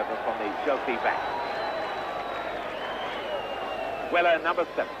whatsoever from the Chelsea back. Weller, number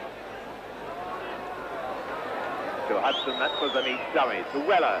 7. To Hudson, that was a neat dummy. To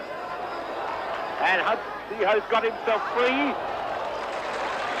Weller. And Hudson, see how he's got himself free.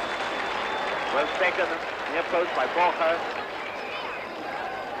 Well taken, near post by Borja.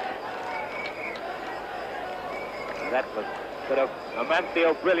 That was sort of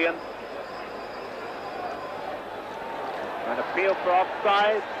Amancio brilliant. An appeal for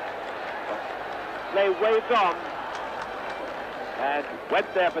offside. Play waved on. And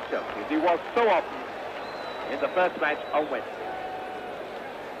went there for Chelsea, as he was so often in the first match on Wednesday.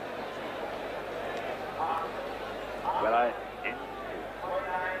 Well, I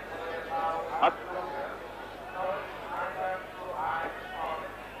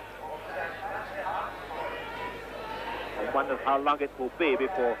wonder how long it will be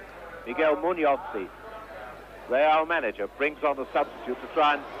before Miguel Munoz, the Real manager, brings on the substitute to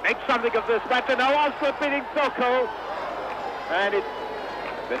try and make something of this match. And now Oscar beating Soko. And it's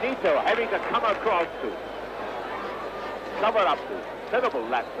Benito having to come across to cover up the terrible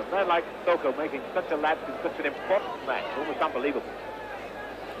lapse. And they're like Soko making such a lapse in such an important match. Almost unbelievable.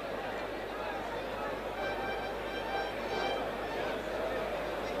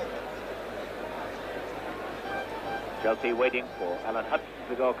 Chelsea waiting for Alan Hudson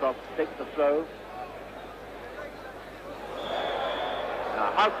to go across, take the throw.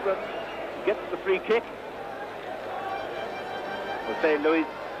 Now Husband gets the free kick. Jose Luis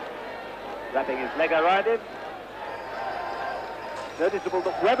wrapping his leg around him. Noticeable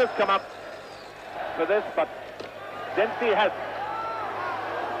that Weber's come up for this, but Dempsey hasn't.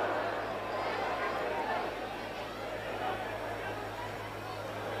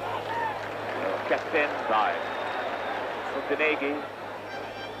 Kept in by Montenegro.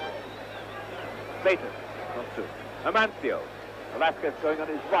 Clayton, not two. Amancio. Velasquez going on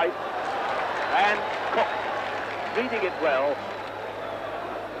his right. And Cook reading it well.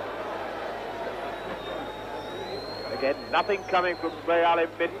 Again, nothing coming from Real in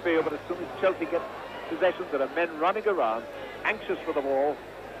midfield, but as soon as Chelsea gets possession, there are men running around, anxious for the ball.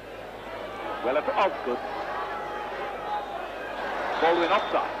 Well, it's Osgood. Baldwin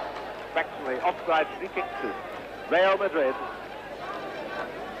offside. Fractionally offside free kick to Real Madrid.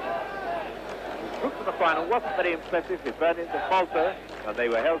 The route to the final wasn't very impressive. They burned into Malta, and they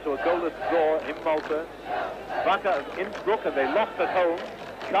were held to a goalless draw in Malta. Barca of Innsbruck, and they lost at home.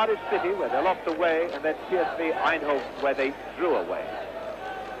 Cardiff City, where they lost away, and then PSV Eindhoven, where they drew away.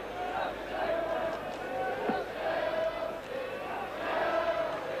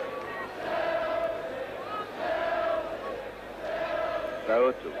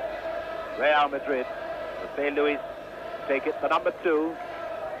 So to Real Madrid. Jose Luis take it for number 2.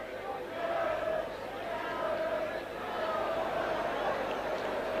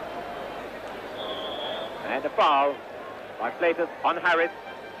 And a foul by Fleitas on Harris,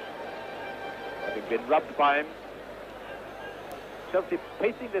 having been rubbed by him. Chelsea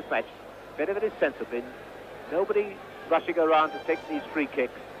pacing this match very, very sensibly. Nobody rushing around to take these free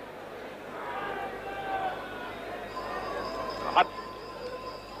kicks.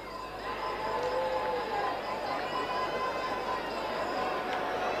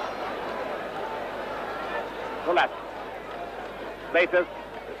 Collapse. Fleitas,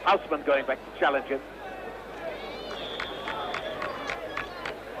 Houseman going back to challenge him.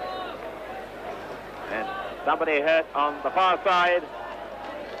 And somebody hurt on the far side.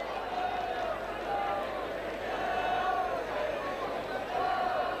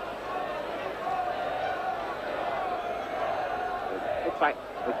 It looks like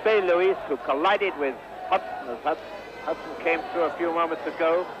it was St. Louis who collided with Hudson as Hudson came through a few moments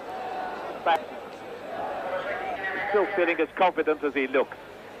ago. Back. Still feeling as confident as he looks.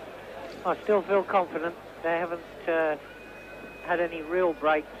 I still feel confident. They haven't had any real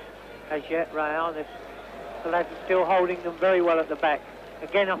breaks as yet, Real. The lads are still holding them very well at the back.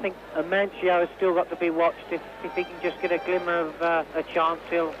 Again, I think Amancio has still got to be watched. If he can just get a glimmer of a chance,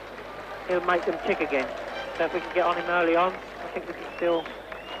 he'll make them tick again. So if we can get on him early on, I think we can still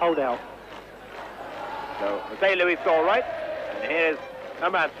hold out. So St. Louis all right, and here's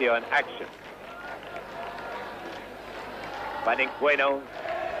Amancio in action. Finding Bueno.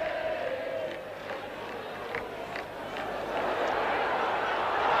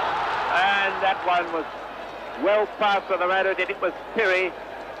 And that one was well past for the Madrid. It was Piri,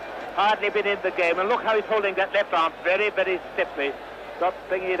 hardly been in the game. And look how he's holding that left arm very, very stiffly. Not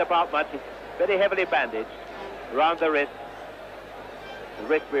thinking it about much. It's very heavily bandaged around the wrist. The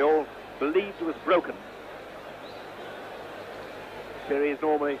wrist we all believed was broken. Piri is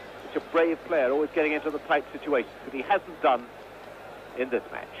normally such a brave player, always getting into the tight situations, but he hasn't done in this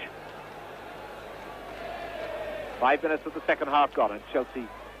match. 5 minutes of the second half gone, and Chelsea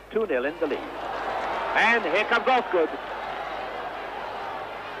 2-0 in the lead. And here comes Osgood.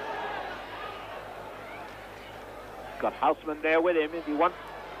 Got Houseman there with him if he wants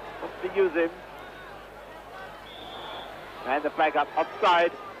to use him. And the flag up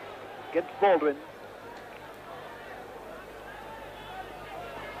offside against Baldwin.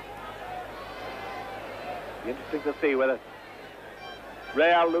 Be interesting to see whether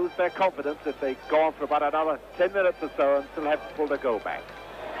Real lose their confidence if they go on for about another 10 minutes or so and still have to pull the goal back.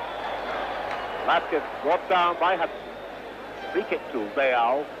 Vasquez brought down by Hudson. Free kick to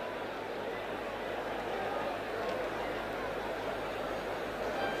Real.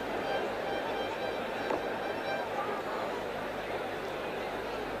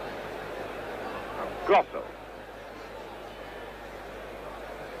 Grosso.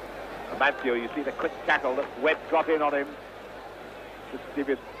 Amancio, you see the quick tackle that Webb got in on him. Just give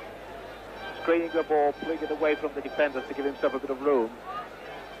it, screening the ball, pulling it away from the defenders to give himself a bit of room.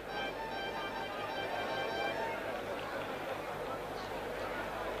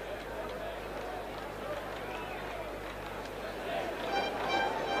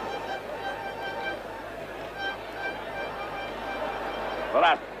 Well,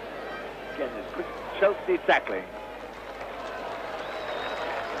 that's again this quick Chelsea tackling.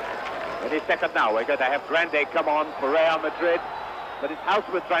 22nd now, we're going to have Grande come on for Real Madrid. But it's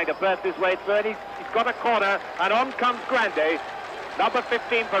Houseman trying to burst his way through, and he's got a corner, and on comes Grande, number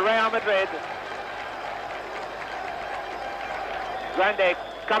 15 for Real Madrid. Grande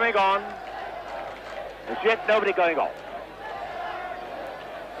coming on. There's yet nobody going off.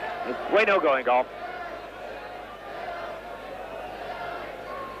 It's Bueno going off.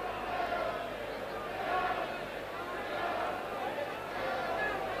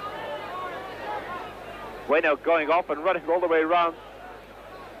 Bueno going off and running all the way around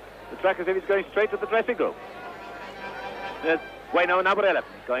the track as if he's going straight to the dressing room. There's Bueno, number 11,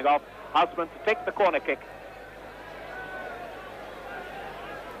 going off. Houseman to take the corner kick.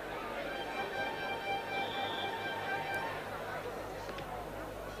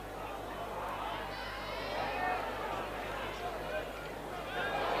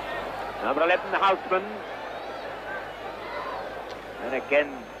 Number 11, Houseman. And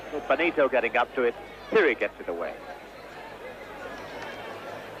again, Benito getting up to it. Piri gets it away.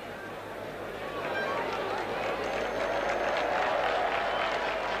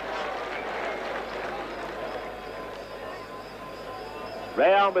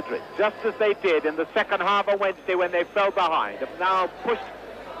 Real Madrid, just as they did in the second half of Wednesday when they fell behind, have now pushed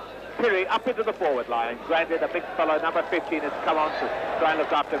Piri up into the forward line. Granted, the big fellow, number 15, has come on to try and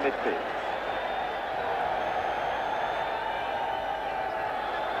look after midfield.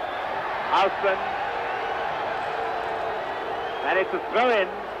 Houseman. And it's a throw-in.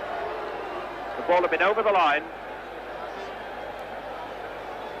 The ball had been over the line.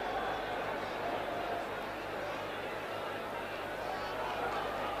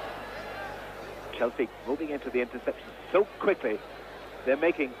 Chelsea moving into the interception so quickly, they're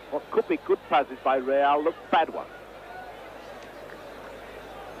making what could be good passes by Real look bad ones.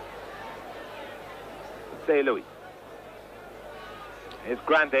 Say Louis. Here's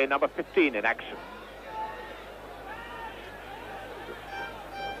Grande, number 15 in action.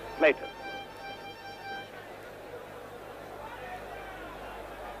 Later.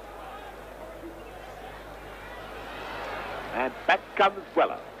 And back comes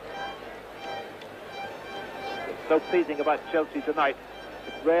Weller. It's so pleasing about Chelsea tonight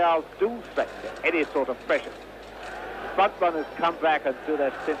that Real do threaten any sort of pressure. Front runners come back and do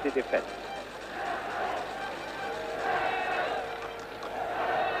their stinty defense.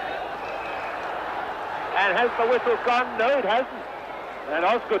 And has the whistle gone? No, it hasn't. And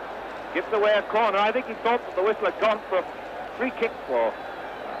Osgood gives away a corner. I think he thought that the whistle had gone for a free kick for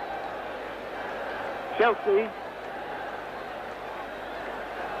Chelsea.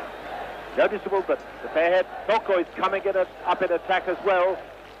 Noticeable that the fairhead Toko is coming in up in attack as well.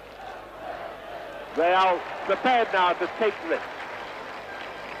 Real prepared now to take risks.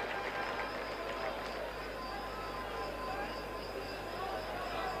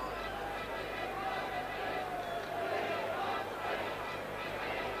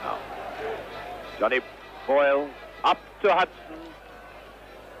 Now, Johnny Boyle up to Hudson.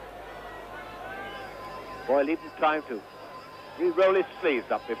 Boyle even time to re-roll his sleeves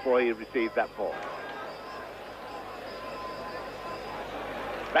up before he received that ball.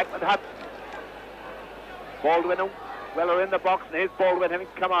 Back with Hudson. Baldwin and Weller in the box, and here's Baldwin having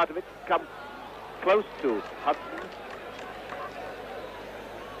come out of it, come close to Hudson.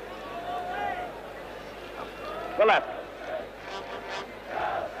 The left.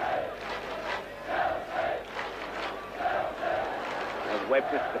 And Webb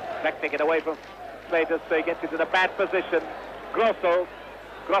just deflecting it away from Slater, so he gets into the bad position. Grosso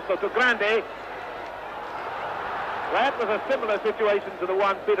to Grande. That was a similar situation to the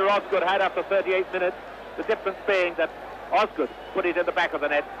one Peter Osgood had after 38 minutes. The difference being that Osgood put it in the back of the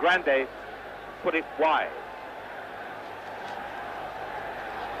net, Grande put it wide.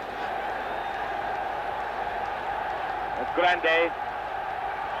 That's Grande.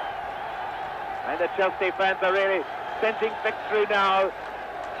 And the Chelsea fans are really scenting victory now.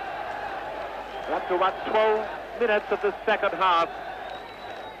 Up to about 12 minutes of the second half.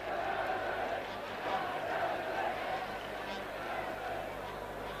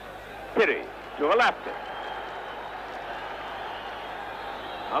 Piri to Alaskan.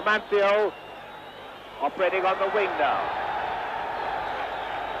 Amancio operating on the wing now.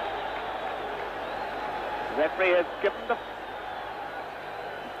 The referee has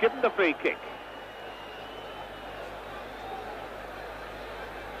given the free kick.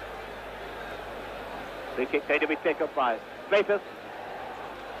 Free kick going to be taken by Slater.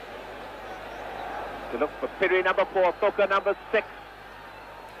 To look for Piri number 4, Thoka number 6.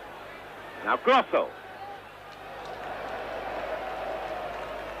 Now Grosso.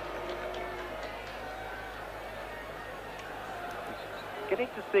 Getting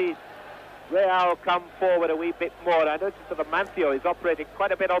to see Real come forward a wee bit more. I noticed that Amancio is operating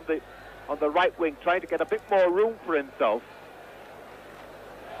quite a bit on the right wing, trying to get a bit more room for himself.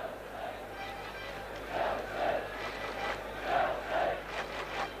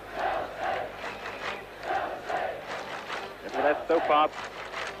 Nevertheless, so far,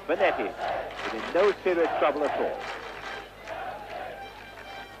 Vanetti is in no serious trouble at all.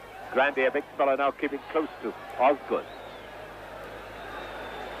 Grande, a big fellow, now keeping close to Osgood.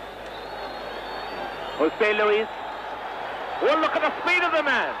 Jose Luis. Oh, look at the speed of the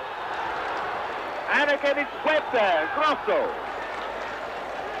man. And again it's Webb there, Grosso.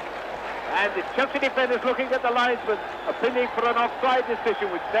 And the Chelsea defenders looking at the linesman, appealing for an offside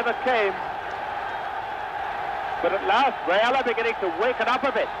decision, which never came. But at last, Real are beginning to waken up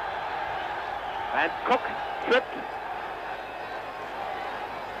a bit. And Cook tripped.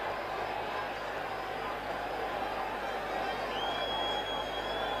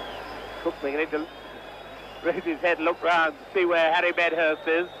 Cook beginning to raise his head, look round, see where Harry Medhurst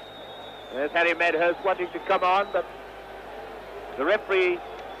is. There's Harry Medhurst wanting to come on, but the referee is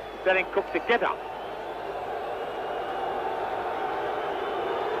telling Cook to get up.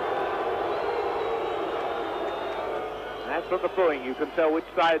 And from the booing, you can tell which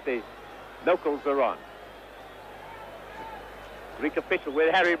side the locals are on. Greek official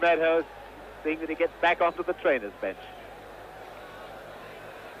with Harry Medhurst, seeing that he gets back onto the trainer's bench.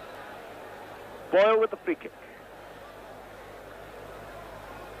 Boyle with the free kick.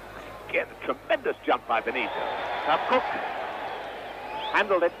 Again, a tremendous jump by Benito. Now Cook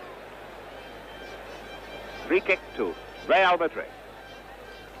handled it. Free kick to Real Madrid.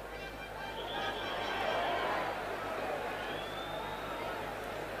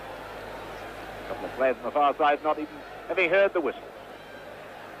 A couple of players on the far side not even having heard the whistle.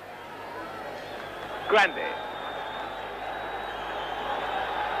 Grande.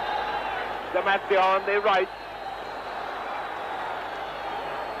 Damasio on the right.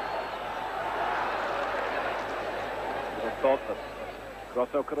 I thought that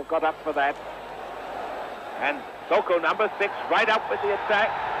Grosso could have got up for that. And Soko, number 6, right up with the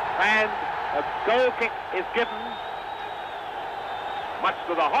attack. And a goal kick is given. Much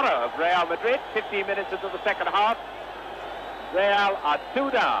to the horror of Real Madrid. 15 minutes into the second half. Real are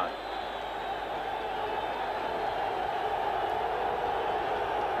 2 down.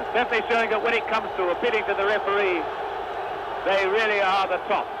 And definitely showing that when it comes to appealing to the referee, they really are the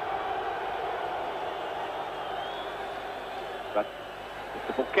top. But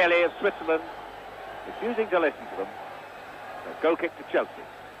Mr. Bukele of Switzerland refusing to listen to them. A goal kick to Chelsea.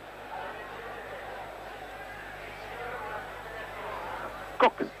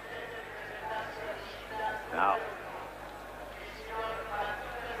 Cook. Now.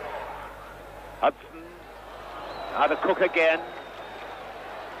 Hudson. Now to Cook again.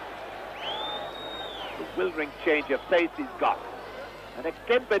 The bewildering change of pace he's got. And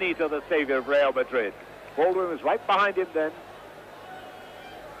again Benito, the saviour of Real Madrid. Baldwin was right behind him then.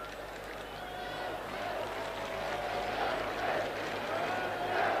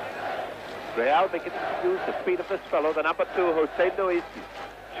 Real beginning to use the speed of this fellow, the number 2, Jose Luis. He's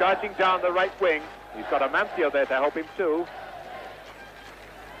charging down the right wing. He's got Amancio there to help him too.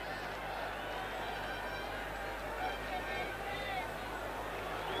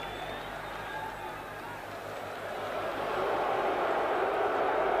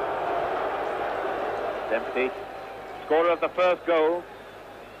 Empty. Scorer of the first goal.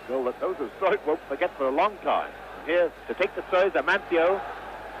 Goal that those who saw it won't forget for a long time. And here to take the throw is Amancio.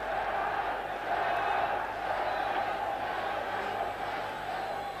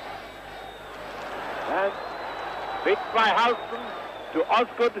 And beat by Houston to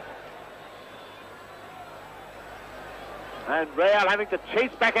Osgood. And Real having to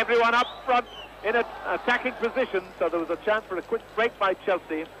chase back everyone up front in an attacking position. So there was a chance for a quick break by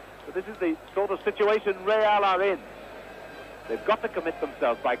Chelsea. But this is the sort of situation Real are in. They've got to commit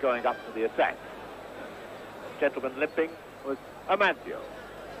themselves by going up to the attack. Gentleman limping was Amancio.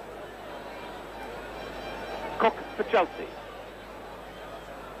 Cook for Chelsea.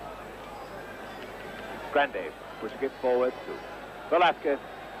 Grande pushing it forward to Velasquez.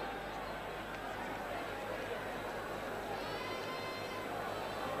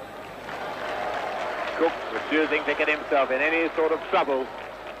 Cook refusing to get himself in any sort of trouble.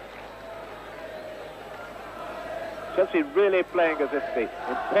 Chelsea really playing as if the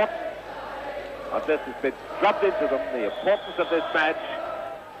importance of this has been dropped into them. The importance of this match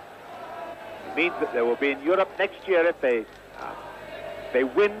means that they will be in Europe next year if they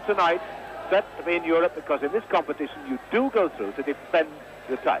win tonight. Certainly in Europe, because in this competition you do go through to defend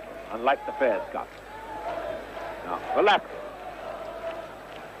the title, unlike the Fairs Cup. Now, Velasquez.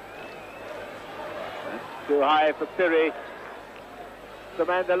 That's too high for Piri. The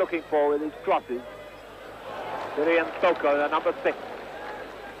man they're looking for with his crosses. Piri and Soko, the number 6.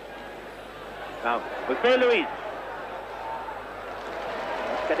 Now, Jose Luis.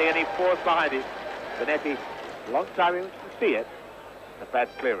 Not getting any force behind him. Benetti, long time he wants to see it. A bad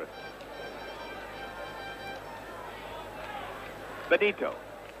clearance. Benito.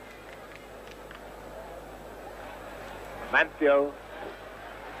 Amancio.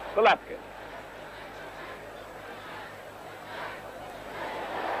 Velasquez.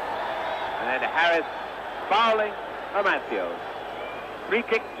 And Harris fouling Amancio. Free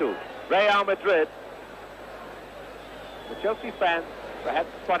kick to Real Madrid. The Chelsea fans perhaps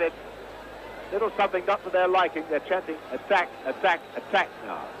spotted a little something not to their liking. They're chanting attack, attack, attack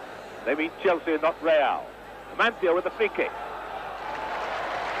now. They mean Chelsea and not Real. Amancio with the free kick.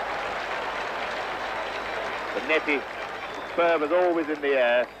 Benetti, serve is always in the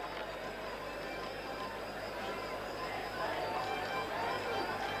air.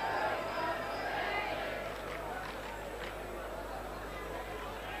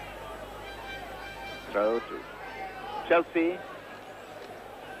 Throw to Chelsea.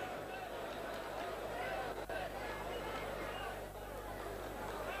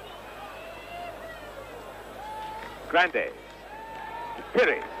 Grande. To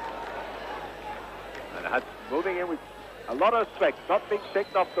Piri. And Hudson moving in with a lot of strength, not being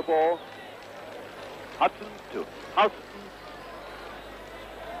shaken off the ball. Hudson to Houston.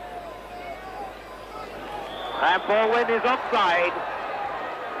 And Baldwin is offside.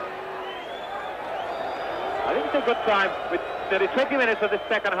 I think it's a good time with nearly 20 minutes of the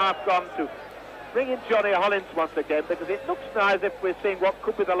second half gone to bring in Johnny Hollins once again, because it looks now as if we're seeing what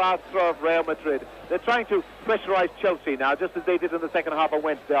could be the last throw of Real Madrid. They're trying to pressurise Chelsea now, just as they did in the second half on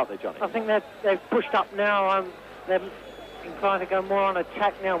Wednesday, aren't they, Johnny? I think they've pushed up now. They're inclined to go more on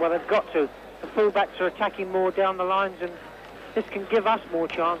attack now. Well, they've got to. The fullbacks are attacking more down the lines, and this can give us more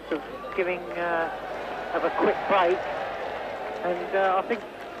chance of giving of a quick break. And I think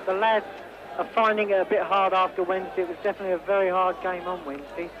the lads are finding it a bit hard after Wednesday. It was definitely a very hard game on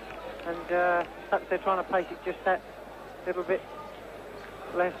Wednesday, and perhaps they're trying to pace it just that little bit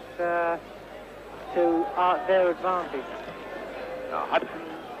less to their advantage. Now Hudson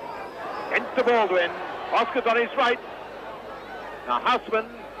into Baldwin. Oscar's on his right. Now Houseman.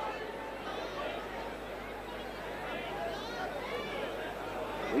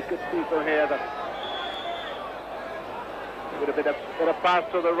 We could see from here that would have been a pass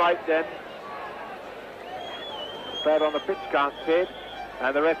to the right then. The player on the pitch can't see it,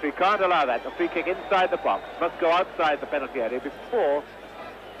 and the referee can't allow that. The free kick inside the box must go outside the penalty area before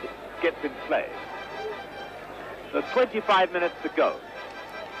it gets in play. There's 25 minutes to go.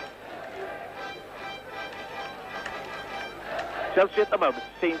 Chelsea at the moment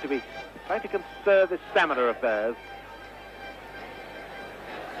seem to be trying to conserve the stamina of theirs.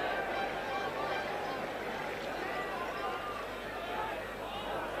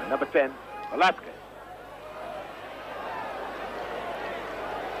 And number 10, Velasquez.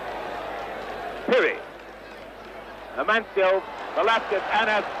 Piri. Amancio, Velasquez, and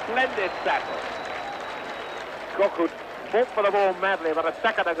a splendid tackle. Cook, who fought for the ball madly about a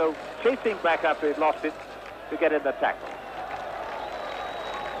second ago, chasing back after he'd lost it to get in the tackle.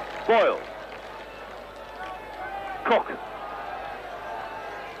 Boyle. Cook.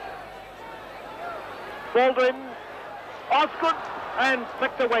 Baldwin. Osgood. And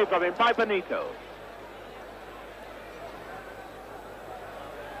flicked away from him by Benito.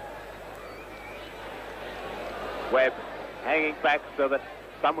 Webb hanging back so that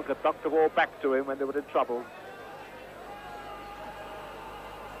someone could knock the ball back to him when they were in trouble.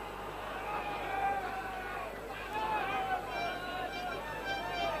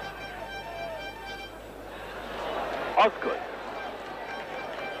 Osgood.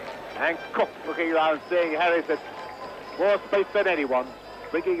 And Cook looking around, seeing Harris had more space than anyone,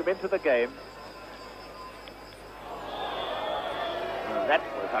 bringing him into the game. And that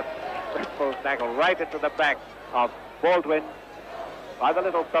was a dreadful tackle right into the back of Baldwin by the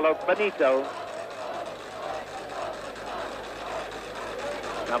little fellow Benito.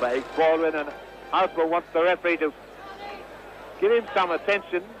 Number 8, Baldwin, and Houseman wants the referee to give him some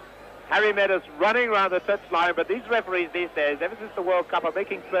attention. Harry Meadows running around the touchline, but these referees these days, ever since the World Cup, are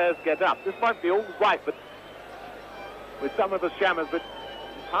making players get up. This might be all right, but with some of the shammers, but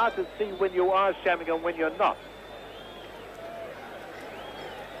it's hard to see when you are shamming and when you're not.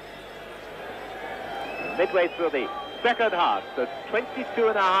 Midway through the second half, so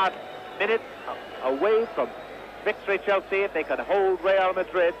 22.5 minutes away from victory, Chelsea, if they can hold Real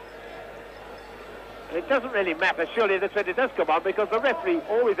Madrid. And it doesn't really matter, surely, that's when it does come on, because the referee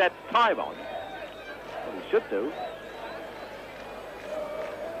always adds time on. Well, he should do.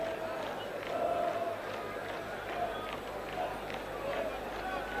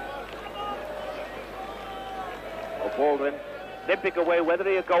 Baldwin limping away, whether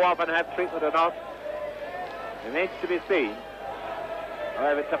he'll go off and have treatment or not remains to be seen.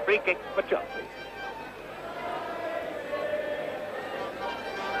 However, it's a free kick for Chelsea.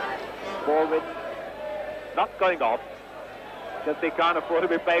 Baldwin not going off. Chelsea can't afford to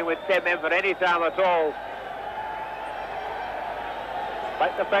be playing with 10 men for any time at all.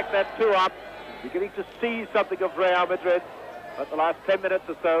 Despite the fact that 2 up, beginning to see something of Real Madrid at the last 10 minutes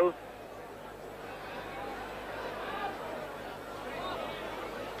or so.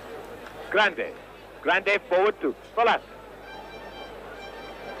 Grande forward to Velasquez.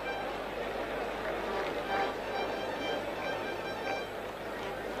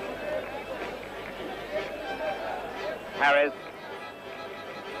 Harris.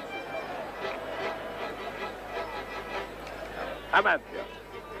 Amancio.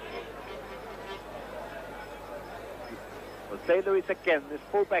 Well, St. Louis again, this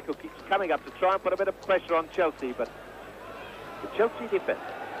fullback who keeps coming up to try and put a bit of pressure on Chelsea, but the Chelsea defense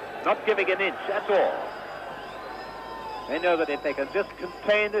not giving an inch at all. They know that if they can just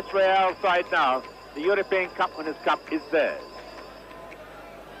contain this Real side now, the European Cup Winners' Cup is theirs.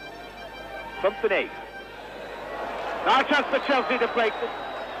 Something eight. Now a chance for Chelsea to break this.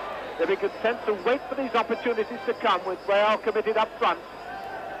 They'll be content to wait for these opportunities to come with Real committed up front.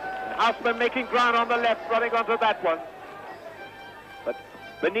 Houseman making ground on the left, running onto that one. But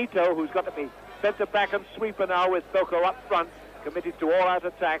Benito, who's got to be centre back and sweeper now with Soko up front, committed to all-out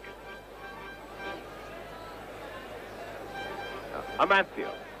attack. Amancio.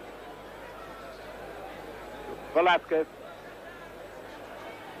 Velasquez.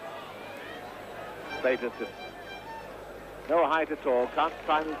 Slater's just no height at all, can't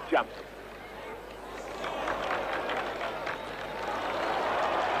time his jump.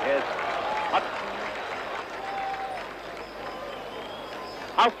 Here's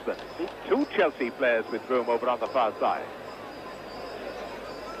Houseman. See, two Chelsea players with room over on the far side.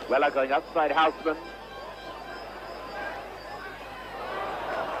 Weller going outside Houseman.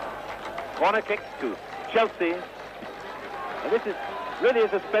 Corner kick to Chelsea. And this is really a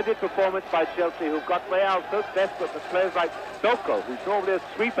splendid performance by Chelsea, who got Real so desperate that players like Soko, who's normally a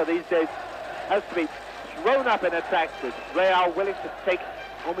sweeper these days, has to be thrown up in attack, with Real willing to take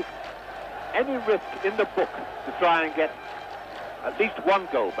almost any risk in the book to try and get at least one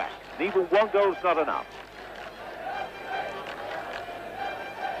goal back. And even one goal is not enough.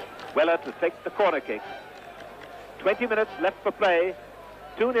 Weller to take the corner kick. 20 minutes left for play.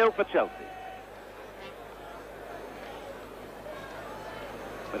 2-0 for Chelsea.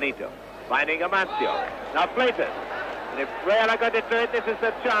 Benito finding Amancio. Now Slater. And if Real are going to do it, this is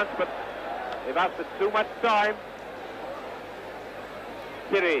their chance, but they've asked for too much time.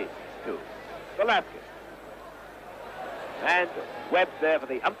 Piraeus to Velasquez. And Webb there for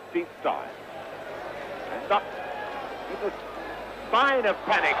the umpteenth time. And not in the sign of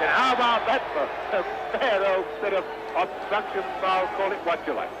panic. And how about that for a fair old bit of obstruction foul? Call it what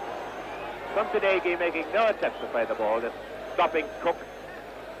you like. Montenegro making no attempt to play the ball, just stopping Cook.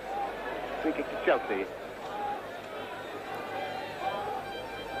 Free kick to Chelsea.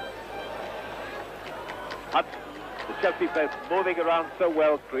 Hudson, the Chelsea players moving around so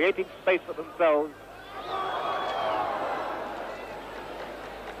well, creating space for themselves.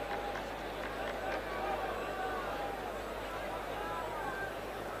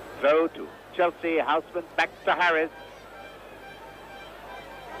 Throw to Chelsea, Houseman back to Harris.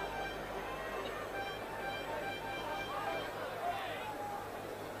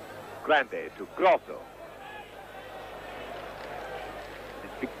 Grande to Grosso.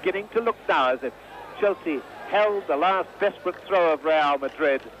 It's beginning to look now as if Chelsea held the last desperate throw of Real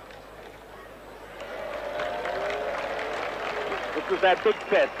Madrid. This was their big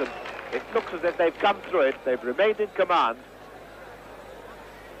test, and it looks as if they've come through it. They've remained in command.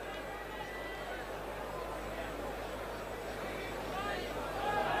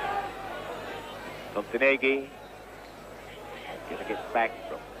 Montenegro getting it back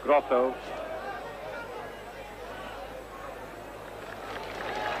from Grosso.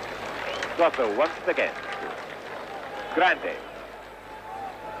 Grosso once again. Grande.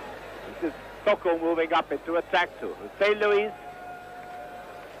 This is Soko moving up into attack to Jose Luis.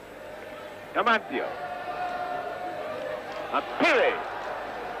 Amancio. And Piraeus.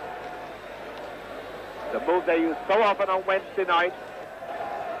 The move they use so often on Wednesday night.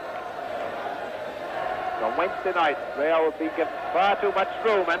 On Wednesday night, Real will be given far too much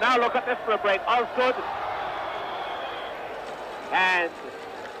room. And now look at this for a break. Osgood. And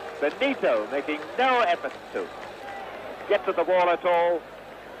Benito making no effort to get to the ball at all.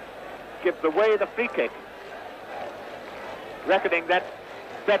 Gives away the free kick. Reckoning that's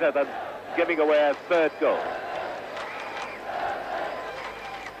better than giving away a third goal.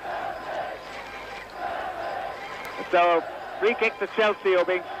 So, free kick to Chelsea, who are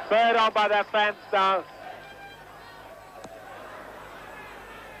being spurred on by their fans now.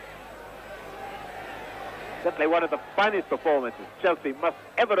 Certainly one of the finest performances Chelsea must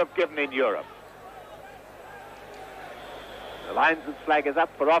ever have given in Europe. The linesman's flag is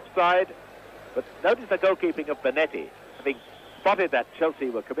up for offside, but notice the goalkeeping of Benetti. Having spotted that Chelsea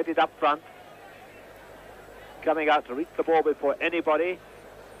were committed up front, coming out to reach the ball before anybody.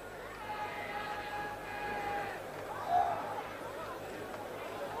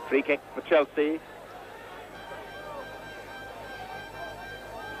 Free kick for Chelsea.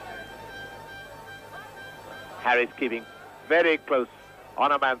 Harris keeping very close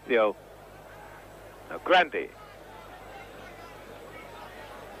on Amancio. Now Grande.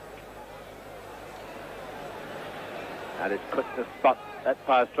 And it's quick to spot that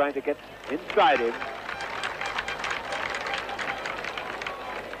pass, trying to get inside him.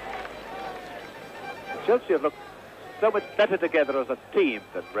 Chelsea have looked so much better together as a team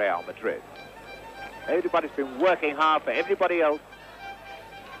than Real Madrid. Everybody's been working hard for everybody else.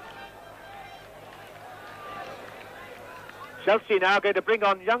 Chelsea now going to bring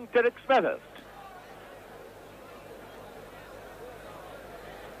on young Derek Smethurst.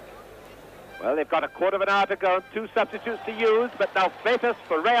 Well, they've got a quarter of an hour to go and 2 substitutes to use, but now Piraeus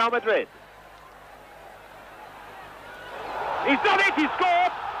for Real Madrid. He's done it, he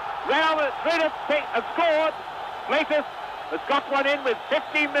scored! Real Madrid has scored. Piraeus has got one in with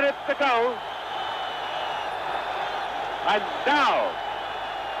 15 minutes to go. And now,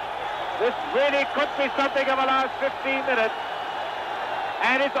 this really could be something of a last 15 minutes.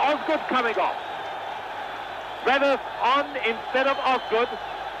 And it's Osgood coming off. Piraeus on instead of Osgood.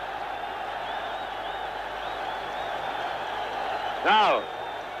 Now,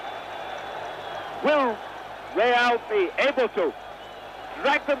 will Real be able to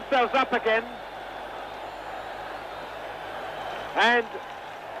drag themselves up again? And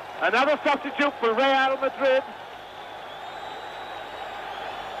another substitute for Real Madrid.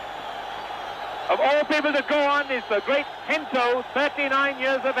 Of all people to go on is the great Pinto, 39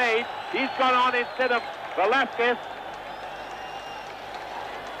 years of age. He's gone on instead of Velasquez.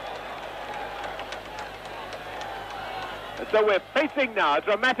 And so we're facing now a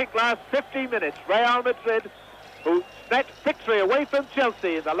dramatic last 15 minutes. Real Madrid, who snatched victory away from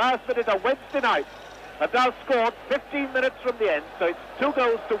Chelsea in the last minute of Wednesday night, have now scored 15 minutes from the end, so it's 2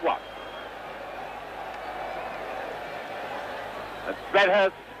 goals to 1. And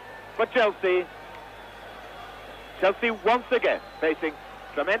Piraeus for Chelsea. Chelsea once again facing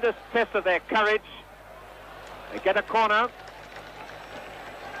tremendous test of their courage. They get a corner.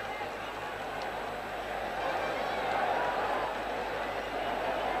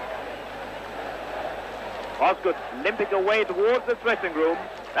 Osgood limping away towards the dressing room.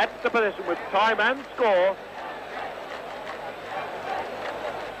 That's the position with time and score.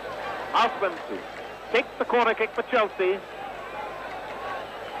 Houseman takes the corner kick for Chelsea.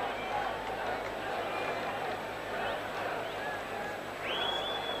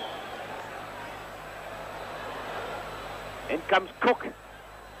 In comes Cook.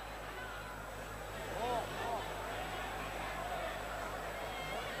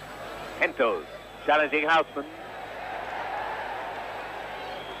 Hentos challenging Houseman.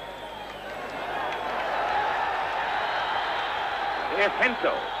 Here's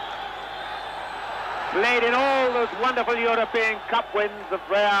Hento. Played in all those wonderful European Cup wins of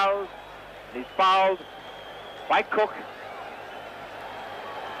Real. And he's fouled by Cook.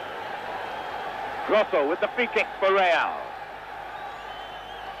 Grosso with the free kick for Real.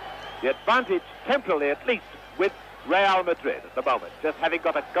 The advantage, temporarily at least, with Real Madrid at the moment, just having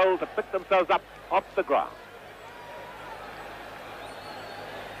got a goal to pick themselves up off the ground.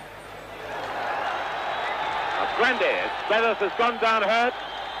 Grande, Piraeus has gone down hurt.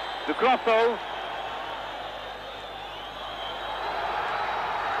 To Grosso.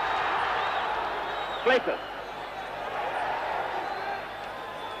 Piraeus.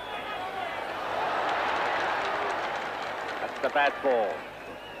 That's the bad ball.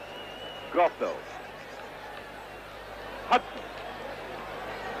 Grosso. Hudson.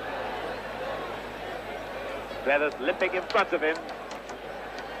 Piraeus limping in front of him.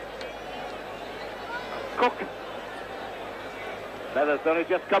 Cook. Piraeus only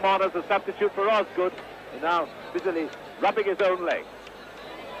just come on as a substitute for Osgood, and now busily rubbing his own leg.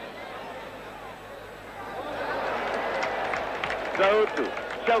 So to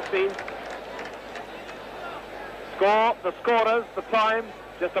Chelsea. Score, the scorers, the time,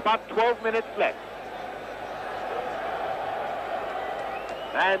 just about 12 minutes left.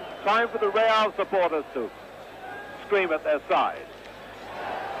 And time for the Real supporters to scream at their side.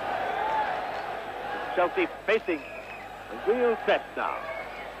 Chelsea facing a real threat now.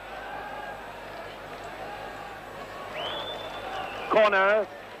 Corner.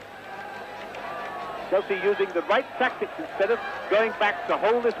 Chelsea using the right tactics instead of going back to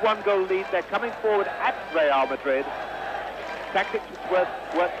hold this 1-goal lead. They're coming forward at Real Madrid. Tactics which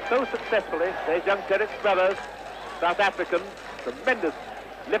worked so successfully. There's young Derek Brothers, South African. Tremendous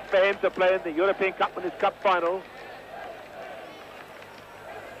lift for him to play in the European Cup Winners' Cup final.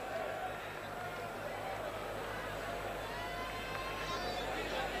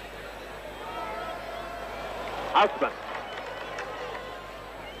 Houseman.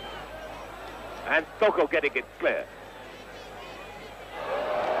 And Soko getting it clear.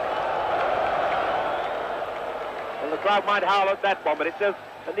 Well, the crowd might howl at that one, but it does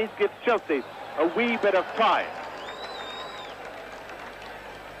at least give Chelsea a wee bit of time.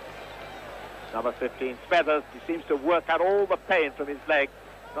 Number 15, Feathers. He seems to work out all the pain from his leg.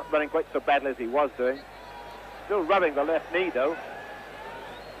 Not running quite so badly as he was doing. Still rubbing the left knee, though.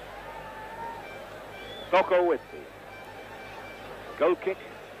 Soko with the goal kick.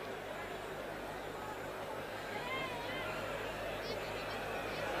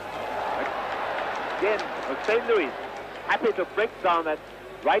 Again, St. Louis happy to break down that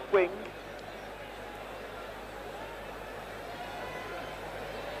right wing.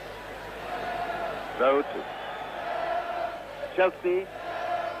 So to Chelsea.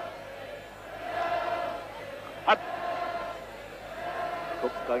 Hudson.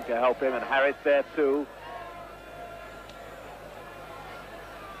 Cook's going to help him, and Harris there too.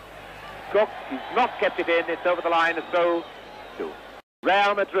 Cook, he's not kept it in. It's over the line. So to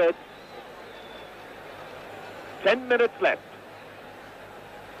Real Madrid. 10 minutes left.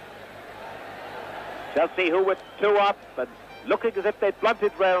 Chelsea, who were 2 up and looking as if they'd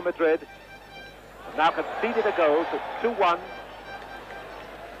blunted Real Madrid, have now conceded a goal to 2-1.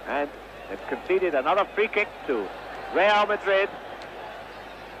 And they've conceded another free kick to Real Madrid.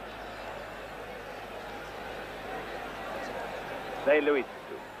 Jose Luis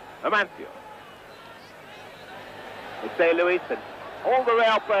to Amancio. Jose Luis and all the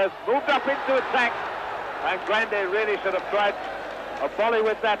Real players moved up into attack. And Grande really should have tried a volley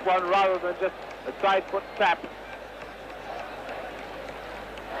with that one rather than just a side foot tap.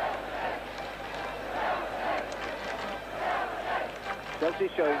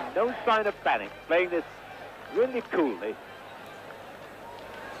 Chelsea showing no sign of panic, playing this really coolly.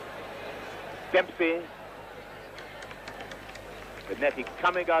 Dempsey. Benetti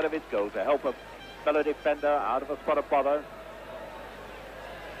coming out of his goal to help a fellow defender out of a spot of bother.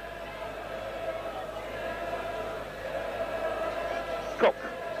 Cook.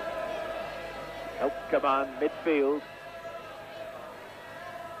 Help command midfield.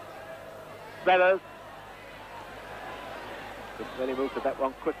 Smethers. Couldn't really move to that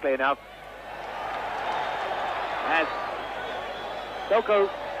one quickly enough. And Soko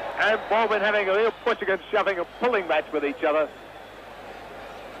and Baldwin having a real pushing and shoving and pulling match with each other.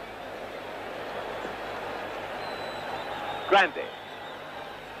 Grande.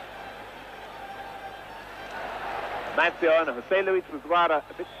 Mancio and Jose Luis was rather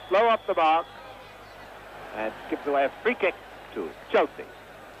a bit slow off the mark and gives away a free kick to Chelsea.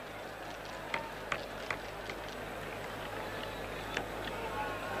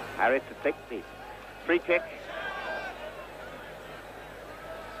 Harris to take the free kick.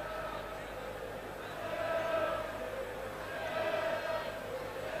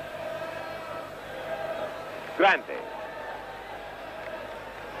 Grande.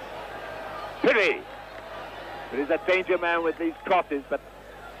 Piri. But he's a danger man with these crosses, but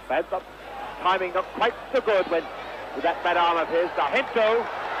perhaps not timing not quite so good when with that bad arm of his. Sargento.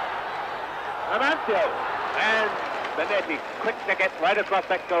 Amancio. And Benetti, quick to get right across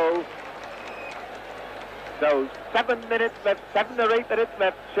that goal. So 7 minutes left, 7 or 8 minutes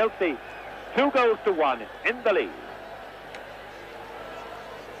left. Chelsea, 2-1 in the lead.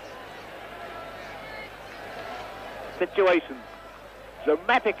 Situation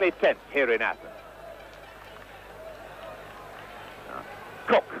dramatically tense here in Athens.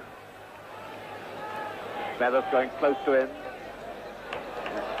 Cook. Smethers going close to him.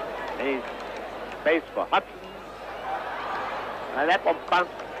 He's space for Hudson. And that one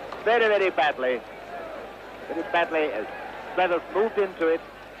bounced very, very badly. Very badly as Smethers moved into it.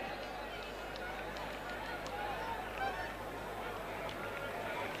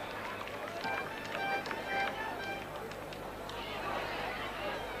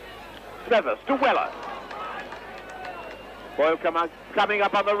 Smethers to Weller. Boyle coming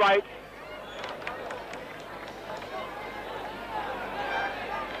up on the right.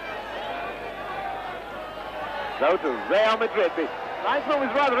 So to Real Madrid. The linesman was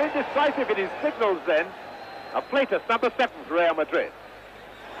rather indecisive in his signals then. Piraeus, number 7 for Real Madrid.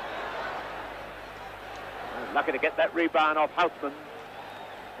 Lucky to get that rebound off Houseman.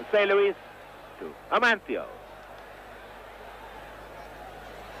 Jose Luis to Amancio.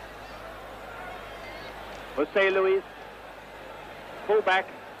 Jose Luis, fullback.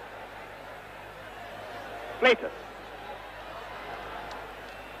 Piraeus.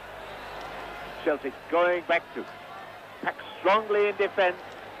 Chelsea going back to pack strongly in defence.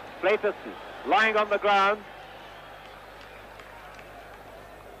 Piraeus is lying on the ground.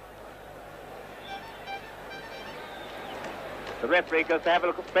 The referee goes to have a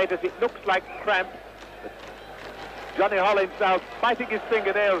look at Piraeus. It looks like cramp. But Johnny Hollins now biting his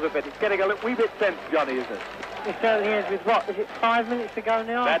fingernails a bit. It's getting a wee bit tense, Johnny, isn't it? It certainly is. With what? Is it 5 minutes to go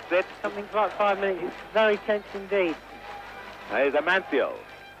now? That's it. Something like 5 minutes. It's very tense indeed. There's Amancio.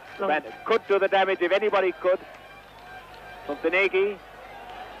 The man who could do the damage if anybody could. Monteneghi.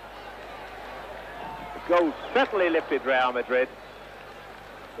 The goal certainly lifted Real Madrid.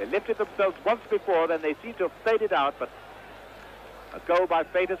 They lifted themselves once before, then they seem to have faded out, but a goal by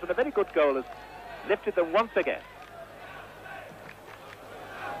Piraeus, and a very good goal, has lifted them once again.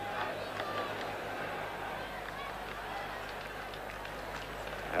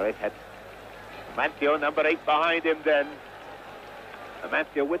 Harris had Mancio, number 8, behind him then.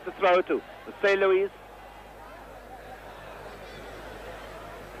 Amancio with the throw to St. Louis.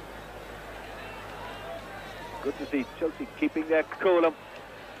 Good to see Chelsea keeping their cool and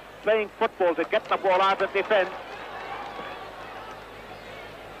playing football to get the ball out of defence.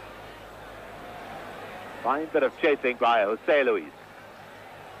 Fine bit of chasing by St. Louis.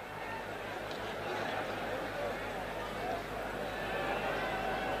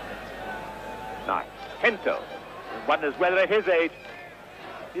 Nice. Hento. Wonders whether at his age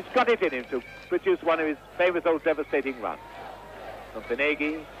he's got it in him to produce one of his famous old devastating runs.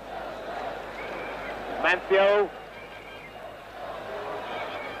 Monteneghi. Mancio.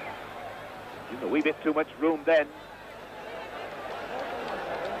 Using a wee bit too much room then.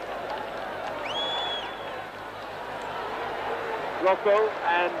 Rocco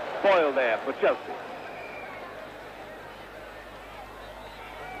and Boyle there for Chelsea.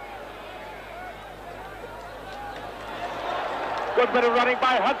 Good bit of running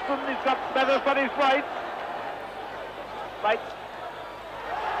by Hudson. He's got Smethurst on his right.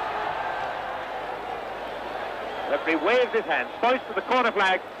 Referee waves his hand, points to the corner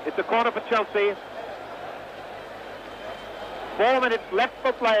flag. It's a corner for Chelsea. 4 minutes left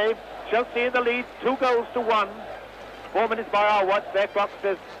for play. Chelsea in the lead, 2-1. 4 minutes by our watch. Their clock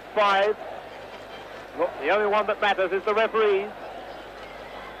says 5. Well, the only one that matters is the referees.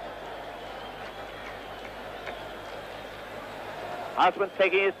 Husband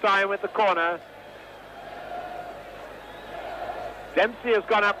taking his time with the corner. Dempsey has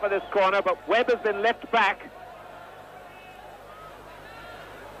gone up for this corner, but Webb has been left back.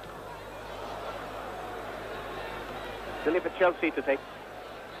 Silly for Chelsea to take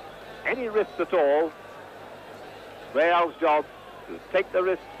any risks at all. Real's job to take the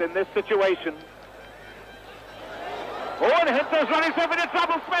risks in this situation. Oh, and Hento's running himself into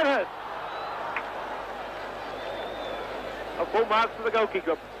trouble, Smethurst. A full mark to the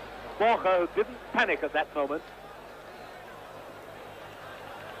goalkeeper. Borja, who didn't panic at that moment.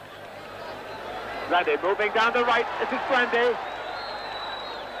 Grande moving down the right. This is Grande.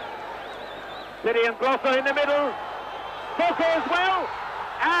 City and Grosso in the middle. Foco as well.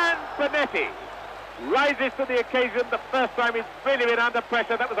 And Bonetti rises to the occasion. The first time he's really been under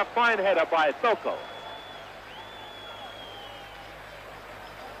pressure. That was a fine header by Soko.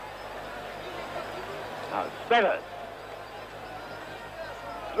 Now Smethurst.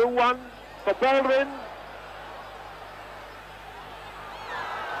 Through one for Baldwin.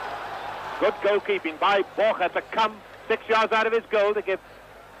 Good goalkeeping by Borja to come 6 yards out of his goal to give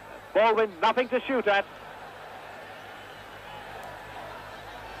Baldwin nothing to shoot at.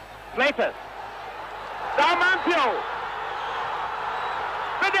 Fleitas. Amancio.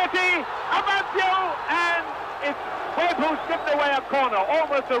 Benetti. Amancio. And it's Webb who's stripped away a corner.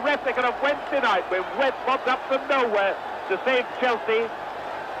 Almost a replica of Wednesday night when Webb popped up from nowhere to save Chelsea.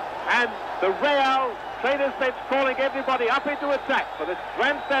 And the Real trainers bench calling everybody up into attack for this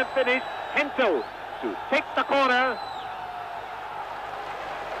grandstand finish. Hento to take the corner.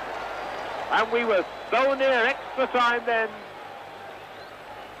 And we were so near extra time then.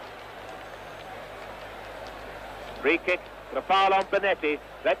 Free kick, the foul on Bonetti.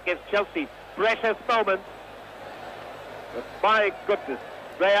 That gives Chelsea precious moments. But my goodness,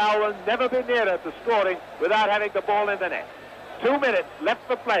 Real will never be nearer to scoring without having the ball in the net. 2 minutes left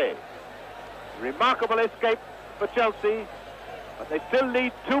for play. Remarkable escape for Chelsea, but they still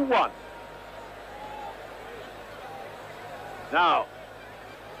lead 2-1. Now,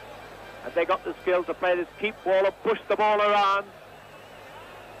 have they got the skill to play this keep ball and push the ball around?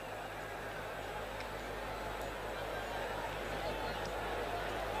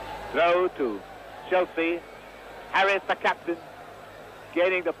 Throw to Chelsea. Harris, the captain,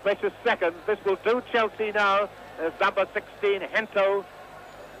 gaining the precious seconds. This will do Chelsea now. There's number 16, Hento,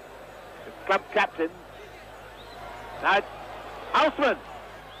 the club captain. Now it's Houseman.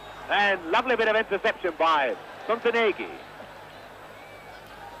 And lovely bit of interception by Monteneghi.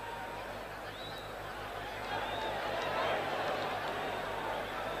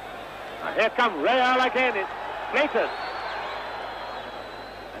 Now here come Real again. It's Fleitas.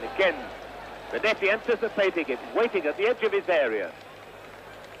 And again, Bonetti anticipating it, waiting at the edge of his area,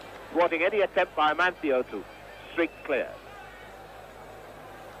 thwarting any attempt by Amancio to streak clear.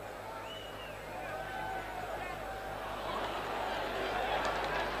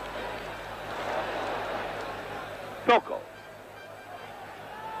 Soko.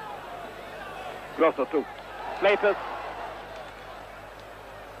 Grosso too. Fleitas.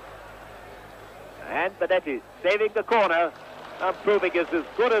 And Bonetti saving the corner and proving he's as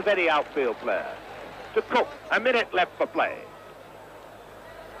good as any outfield player. To Cook, a minute left for play.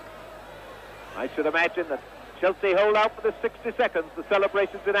 I should imagine that Chelsea hold out for the 60 seconds. The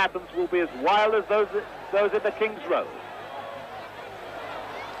celebrations in Athens will be as wild as those in the King's Road.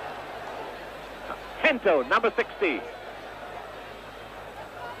 Hento, number 16.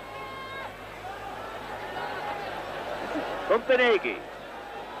 Monteneghi.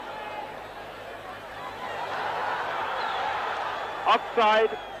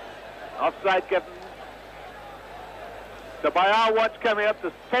 Offside. Offside given. So by our watch coming up,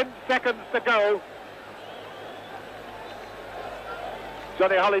 there's 10 seconds to go.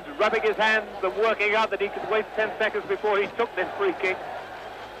 Johnny Hollins rubbing his hands and working out that he could waste 10 seconds before he took this free kick.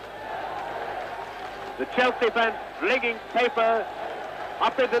 The Chelsea fans flinging paper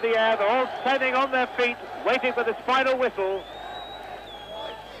up into the air. They're all standing on their feet, waiting for this final whistle.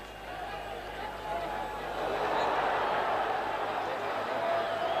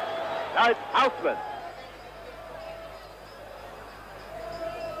 Now it's Houseman.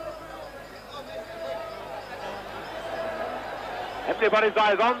 Everybody's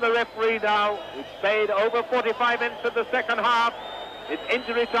eyes on the referee now. It's played over 45 minutes in the second half. It's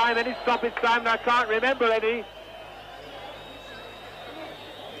injury time, any stoppage time, and I can't remember any.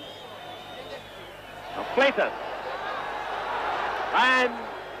 Now Clayton. And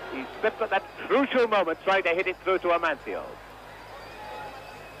he slipped at that crucial moment, trying to hit it through to Amancio.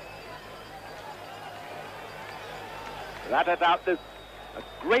 Without a doubt, this a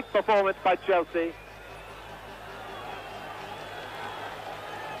great performance by Chelsea.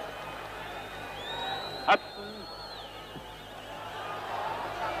 Hudson.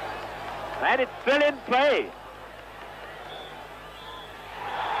 And it's still in play.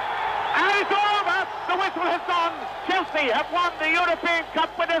 And it's over! The whistle has gone! Chelsea have won the European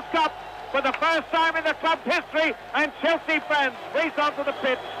Cup Winners' Cup for the first time in the club's history, and Chelsea fans race onto the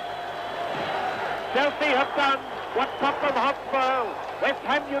pitch. Chelsea have done what Tottenham Hotspur, West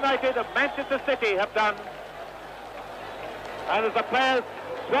Ham United and Manchester City have done. And as the players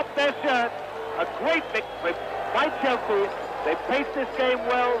swap their shirts, a great victory by Chelsea. They paced this game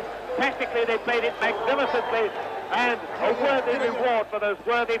well. Tactically, they played it magnificently. And a worthy reward for those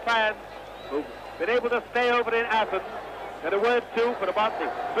worthy fans who've been able to stay over in Athens. And a word, too, for about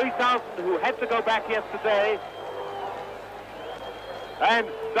the 3,000 who had to go back yesterday. And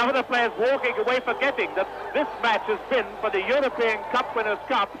some of the players walking away forgetting that this match has been for the European Cup Winners'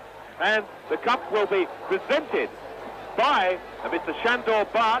 Cup. And the cup will be presented by Mr. Sandor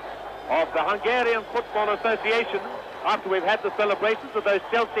Bart of the Hungarian Football Association, after we've had the celebrations of those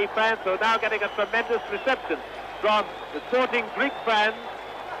Chelsea fans who are now getting a tremendous reception from the Sporting Greek fans.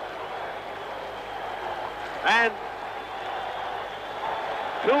 And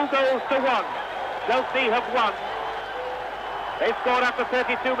 2 goals to 1. Chelsea have won. They scored after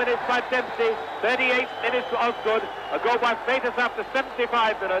 32 minutes by Dempsey, 38 minutes to Osgood, a goal by Freitas after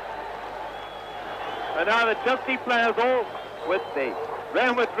 75 minutes. And now the Chelsea players, all with the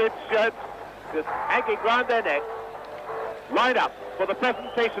Real Madrid shirts, just hanging round their necks, line up for the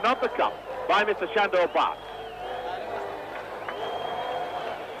presentation of the cup by Mr. Sandor Bart.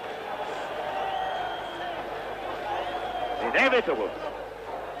 Inevitable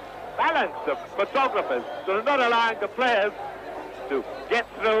balance of photographers that are not allowing the players to get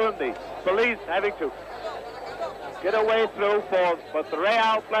through, and the police having to get a way through for the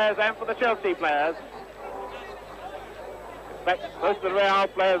Real players and for the Chelsea players. In fact, most of the Real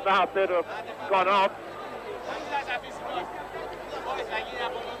players now appear to have gone off.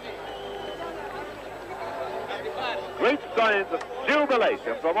 Great signs of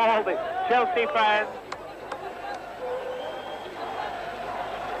jubilation from all the Chelsea fans.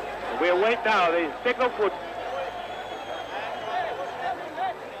 We await now the signal for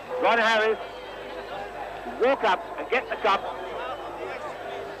Ron Harris to walk up and get the cup.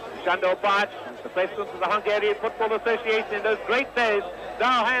 Sandor Bart, the president of the Hungarian Football Association in those great days,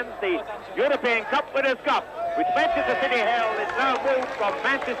 now hands the European Cup Winners' Cup, which Manchester City held. It's now moved from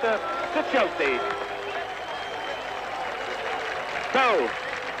Manchester to Chelsea. So,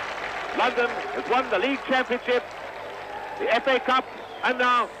 London has won the League Championship, the FA Cup, and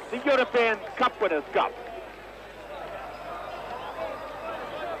now the European Cup Winners' Cup.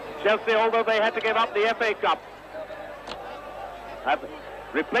 Chelsea, although they had to give up the FA Cup, have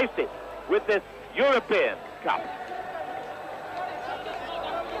replaced it with this European Cup.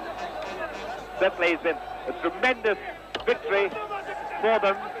 Certainly it's been a tremendous victory for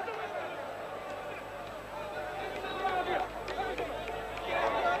them.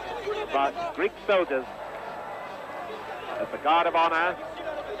 But Greek soldiers as the guard of honor.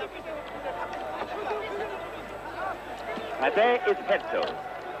 And there is Hento.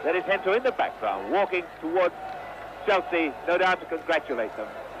 There is Hento in the background, walking towards Chelsea, no doubt to congratulate them.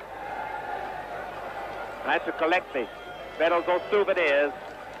 and to collect the medals or souvenirs.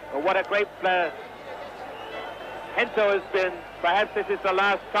 But what a great player Hento has been. Perhaps this is the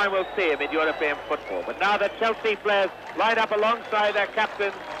last time we'll see him in European football. But now the Chelsea players line up alongside their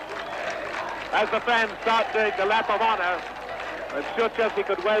captain as the fans start doing the lap of honour. I'm sure Chelsea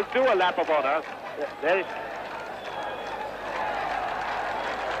could well do a lap of honour. There is...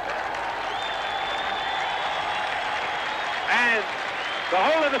 And the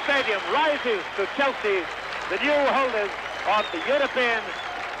whole of the stadium rises to Chelsea, the new holders of the European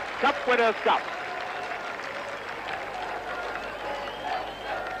Cup Winners' Cup.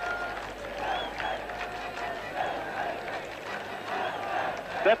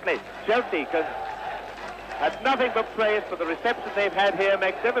 Certainly, Chelsea has nothing but praise for the reception they've had here.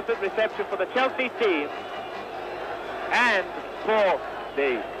 Magnificent reception for the Chelsea team and for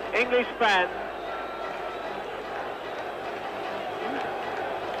the English fans.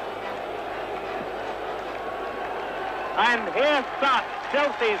 And here starts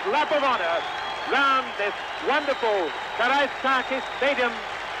Chelsea's lap of honour round this wonderful Karaiskakis stadium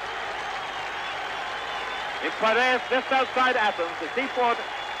in Piraeus, just outside Athens, the seaport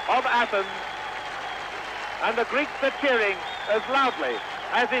of Athens. And the Greeks are cheering as loudly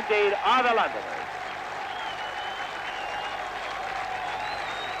as indeed are the Londoners.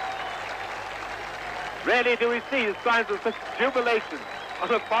 Rarely do we see signs of such jubilation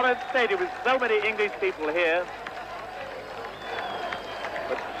on a foreign stadium with so many English people here.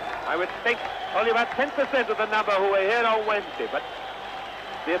 But I would think only about 10% of the number who were here on Wednesday. But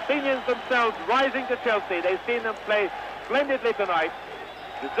the Athenians themselves rising to Chelsea. They've seen them play splendidly tonight,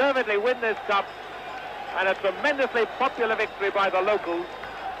 deservedly win this cup, and a tremendously popular victory by the locals,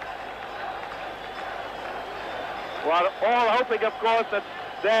 who are all hoping, of course, that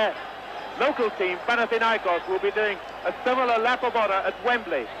their local team, Panathinaikos, will be doing a similar lap of honour at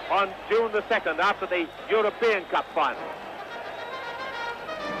Wembley on June the 2nd after the European Cup final.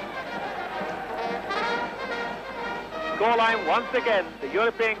 Scoreline once again, the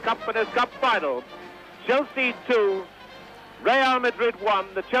European Cup Winners' Cup final. Chelsea 2, Real Madrid 1.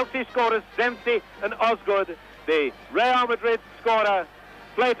 The Chelsea scorers Dempsey and Osgood. The Real Madrid scorer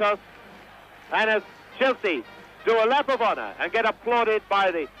Piraeus. And as Chelsea do a lap of honour and get applauded by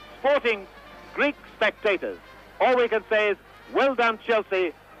the sporting Greek spectators, all we can say is well done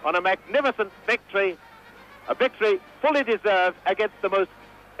Chelsea on a magnificent victory. A victory fully deserved against the most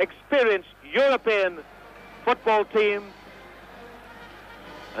experienced European football team.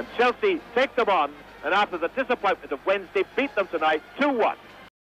 And Chelsea take them on, and after the disappointment of Wednesday, beat them tonight 2-1.